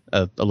stan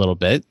a little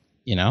bit,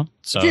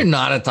 So if you're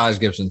not a Taj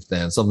Gibson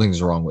stan,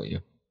 something's wrong with you.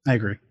 I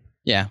agree.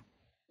 Yeah.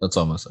 That's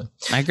all I'm gonna say.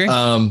 I agree.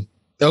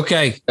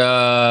 Okay.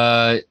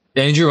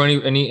 Andrew,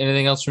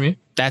 anything else from you?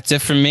 That's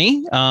it from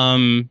me.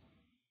 Fun.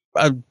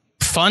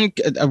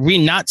 Are we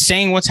not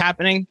saying what's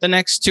happening the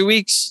next 2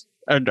 weeks?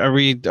 Are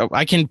we?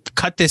 I can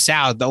cut this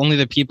out. Only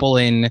the people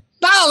in.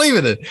 No, leave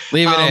it in.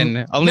 Leave it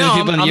in. Only the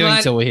people in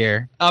Ewing till we're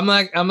here. I'm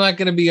not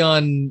going to be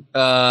on.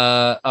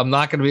 I'm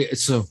not going to be.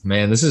 So,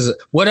 man, this is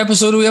what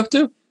episode are we up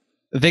to?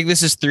 I think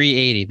this is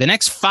 380. The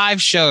next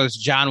 5 shows,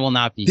 John will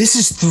not be. This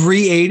is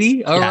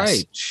 380? All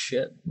right.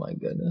 Shit. My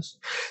goodness.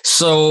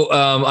 So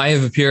I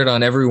have appeared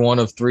on every one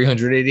of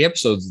 380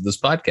 episodes of this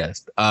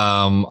podcast.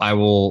 I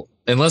will,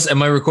 am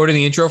I recording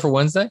the intro for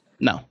Wednesday?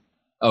 No.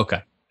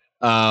 Okay.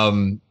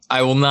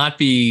 I will not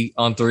be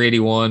on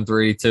 381,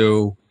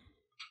 382,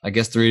 I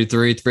guess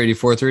 383,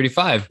 384,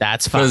 385.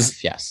 That's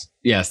 5. Yes.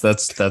 Yes,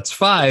 that's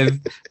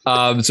 5.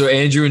 So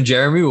Andrew and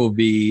Jeremy will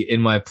be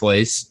in my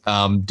place,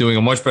 doing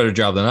a much better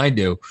job than I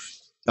do.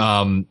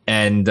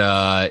 And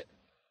I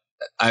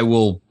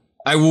will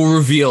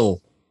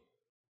reveal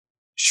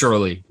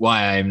surely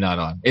why I am not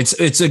on.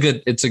 It's a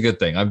good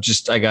thing. I'm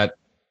a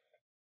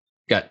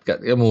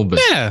little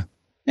busy.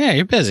 Yeah,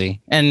 you're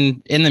busy.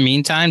 And in the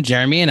meantime,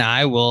 Jeremy and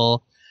I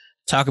will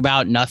talk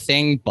about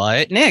nothing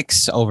but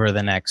Knicks over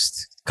the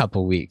next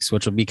couple weeks,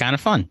 which will be kind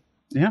of fun.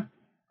 Yeah.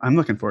 I'm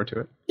looking forward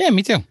to it. Yeah,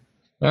 me too.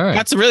 All right.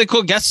 Got some really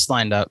cool guests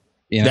lined up.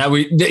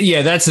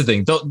 That's the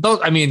thing.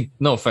 Don't, I mean,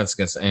 no offense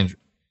against Andrew.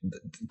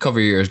 Cover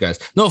your ears, guys.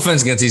 No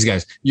offense against these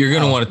guys. You're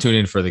going to want to tune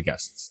in for the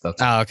guests.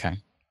 Okay.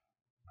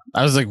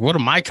 I was like, what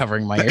am I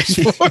covering my ears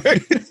for?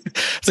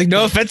 It's like,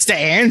 no offense to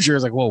Andrew. I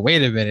was like, well,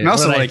 wait a minute. And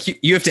also,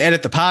 you have to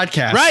edit the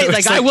podcast. Right. So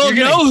like, I will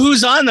know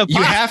who's on the podcast.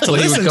 You have to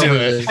listen to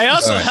it. I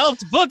also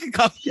helped book a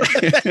couple.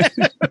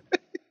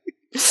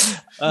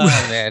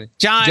 Oh, man.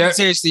 John,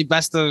 seriously,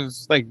 best of,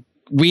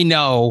 we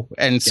know.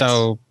 And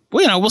so,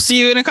 we'll see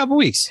you in a couple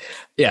weeks.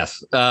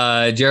 Yes.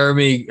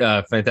 Jeremy,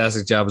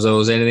 fantastic job as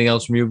always. Anything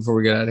else from you before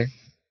we get out of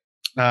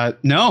here?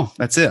 No,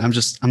 that's it.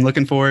 I'm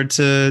looking forward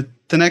to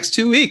the next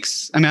 2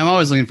 weeks. I mean, I'm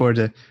always looking forward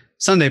to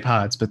Sunday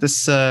pods, but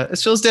this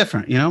feels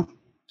different, It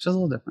feels a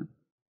little different.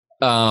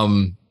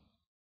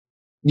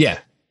 Yeah,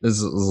 this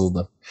is a little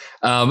different.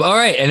 All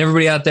right. And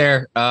everybody out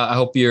there, I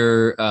hope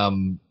you're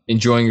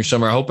enjoying your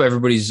summer. I hope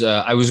everybody's,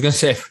 I was going to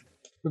say,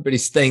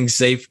 everybody's staying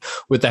safe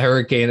with the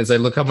hurricane. As I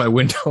look out my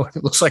window,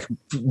 it looks like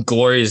a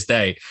glorious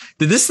day.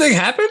 Did this thing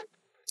happen?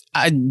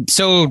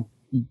 So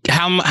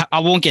I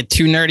won't get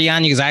too nerdy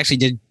on you because I actually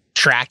did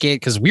track it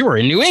because we were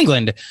in New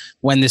England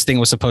when this thing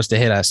was supposed to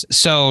hit us.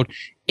 So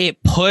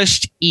it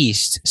pushed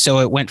east. So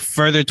it went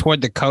further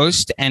toward the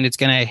coast and it's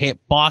going to hit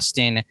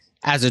Boston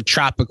as a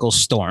tropical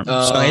storm.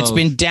 So it's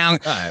been down.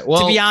 Right,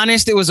 well, to be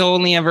honest, it was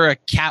only ever a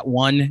Cat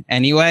 1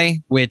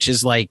 anyway, which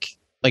is like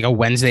a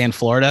Wednesday in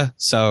Florida.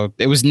 So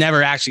it was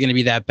never actually going to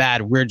be that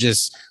bad. We're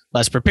just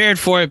less prepared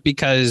for it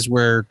because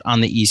we're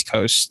on the East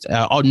Coast,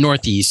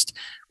 Northeast,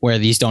 where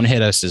these don't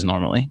hit us as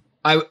normally.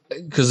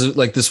 Because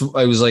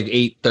I was like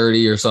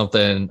 8:30 or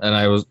something, and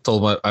I was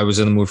told I was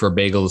in the mood for a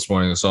bagel this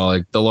morning. So I'm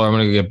like, Delora, I'm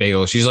gonna go get a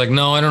bagel. She's like,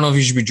 no, I don't know if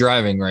you should be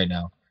driving right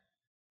now.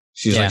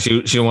 She's like,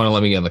 she don't want to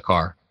let me get in the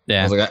car.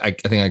 Yeah, I was like, I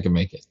think I can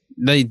make it.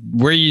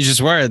 Where you just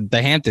were,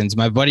 the Hamptons.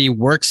 My buddy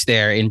works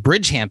there in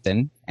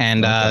Bridgehampton,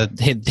 and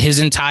his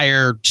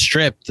entire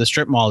the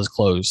strip mall is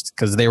closed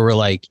because they were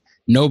like,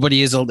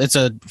 it's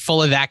a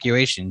full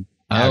evacuation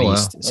out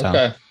east. So.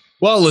 Okay.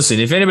 Well, listen,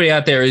 if anybody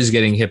out there is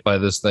getting hit by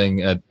this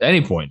thing at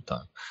any point in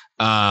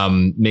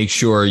time, make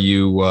sure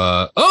you,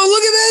 look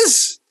at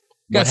this.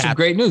 Got some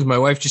great news. My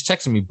wife just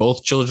texted me,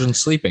 both children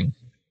sleeping.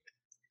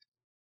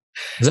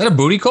 Is that a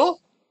booty call?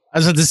 I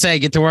was about to say,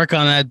 get to work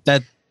on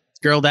that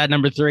girl dad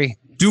number 3.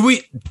 Do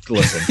we?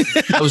 Listen,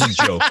 that was a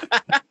joke.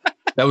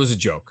 That was a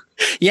joke.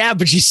 Yeah,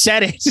 but you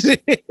said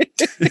it.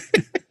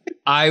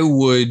 I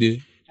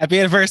would. Happy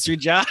anniversary,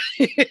 John.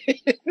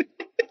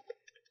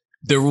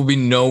 There will be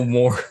no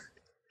more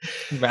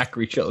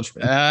Macri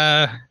children.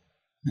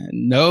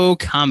 No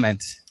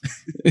comment.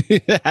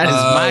 That is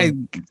my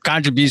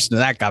contribution to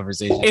that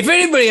conversation. If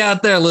anybody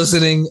out there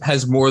listening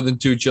has more than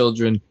 2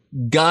 children,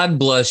 God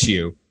bless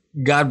you.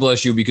 God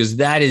bless you, because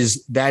that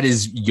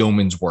is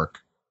yeoman's work.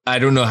 I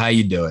don't know how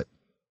you do it.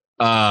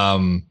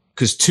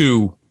 Because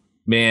 2,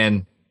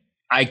 man,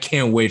 I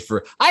can't wait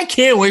for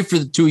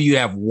the 2 of you to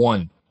have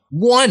one,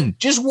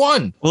 just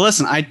one. Well,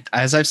 listen,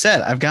 as I've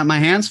said, I've got my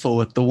hands full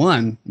with the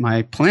one,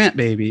 my plant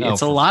baby.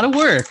 It's a lot of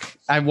work.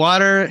 I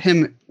water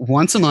him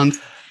once a month.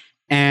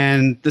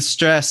 And the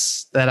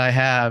stress that I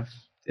have,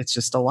 it's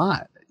just a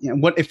lot. You know,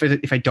 what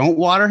if I don't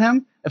water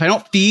him? If I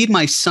don't feed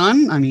my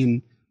son, I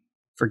mean,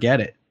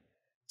 forget it.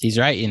 He's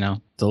right. You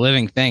know, it's a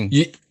living thing.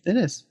 It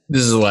is.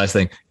 This is the last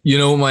thing. You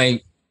know,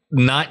 my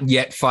not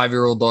yet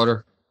 5-year-old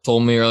daughter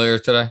told me earlier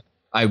today.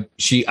 I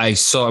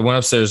went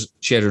upstairs.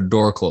 She had her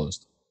door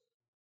closed,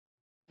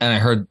 and I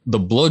heard the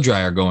blow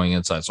dryer going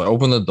inside. So I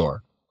opened the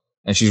door,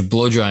 and she's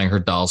blow drying her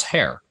doll's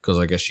hair because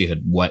I guess she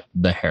had wet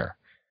the hair.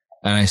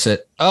 And I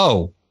said,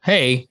 "Oh.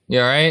 Hey, you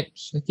all right?"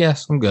 She's like,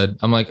 "Yes, I'm good."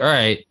 I'm like, "All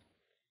right.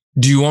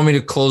 Do you want me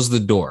to close the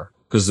door?"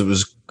 Because I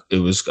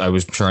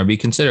was trying to be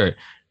considerate.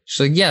 She's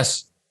like,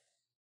 "Yes.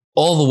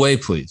 All the way,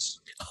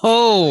 please."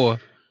 Oh,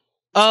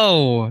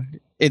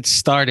 it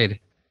started.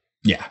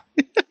 Yeah.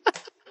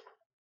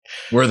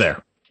 We're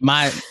there.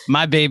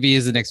 My baby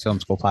is the Knicks Film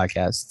School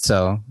podcast.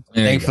 So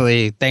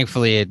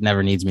thankfully it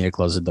never needs me to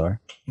close the door.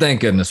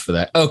 Thank goodness for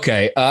that.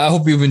 Okay. I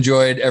hope you've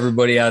enjoyed,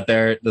 everybody out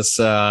there, this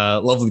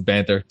lovely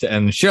banter to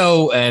end the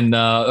show, and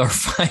our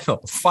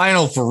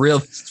final for real.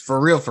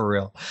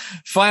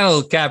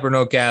 Final cap or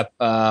no cap.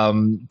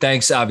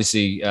 Thanks,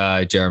 obviously,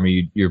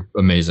 Jeremy. You're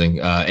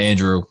amazing.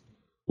 Andrew,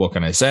 what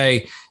can I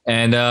say?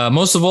 And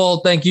most of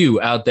all, thank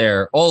you out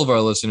there, all of our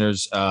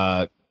listeners,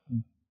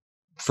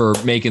 for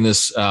making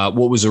this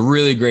what was a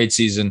really great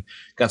season.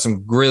 Got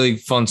some really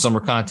fun summer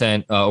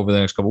content over the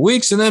next couple of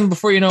weeks, and then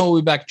before you know it,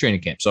 we'll be back at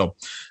training camp. So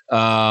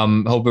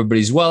hope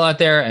everybody's well out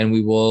there, and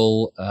we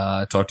will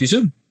talk to you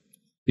soon.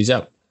 Peace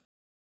out.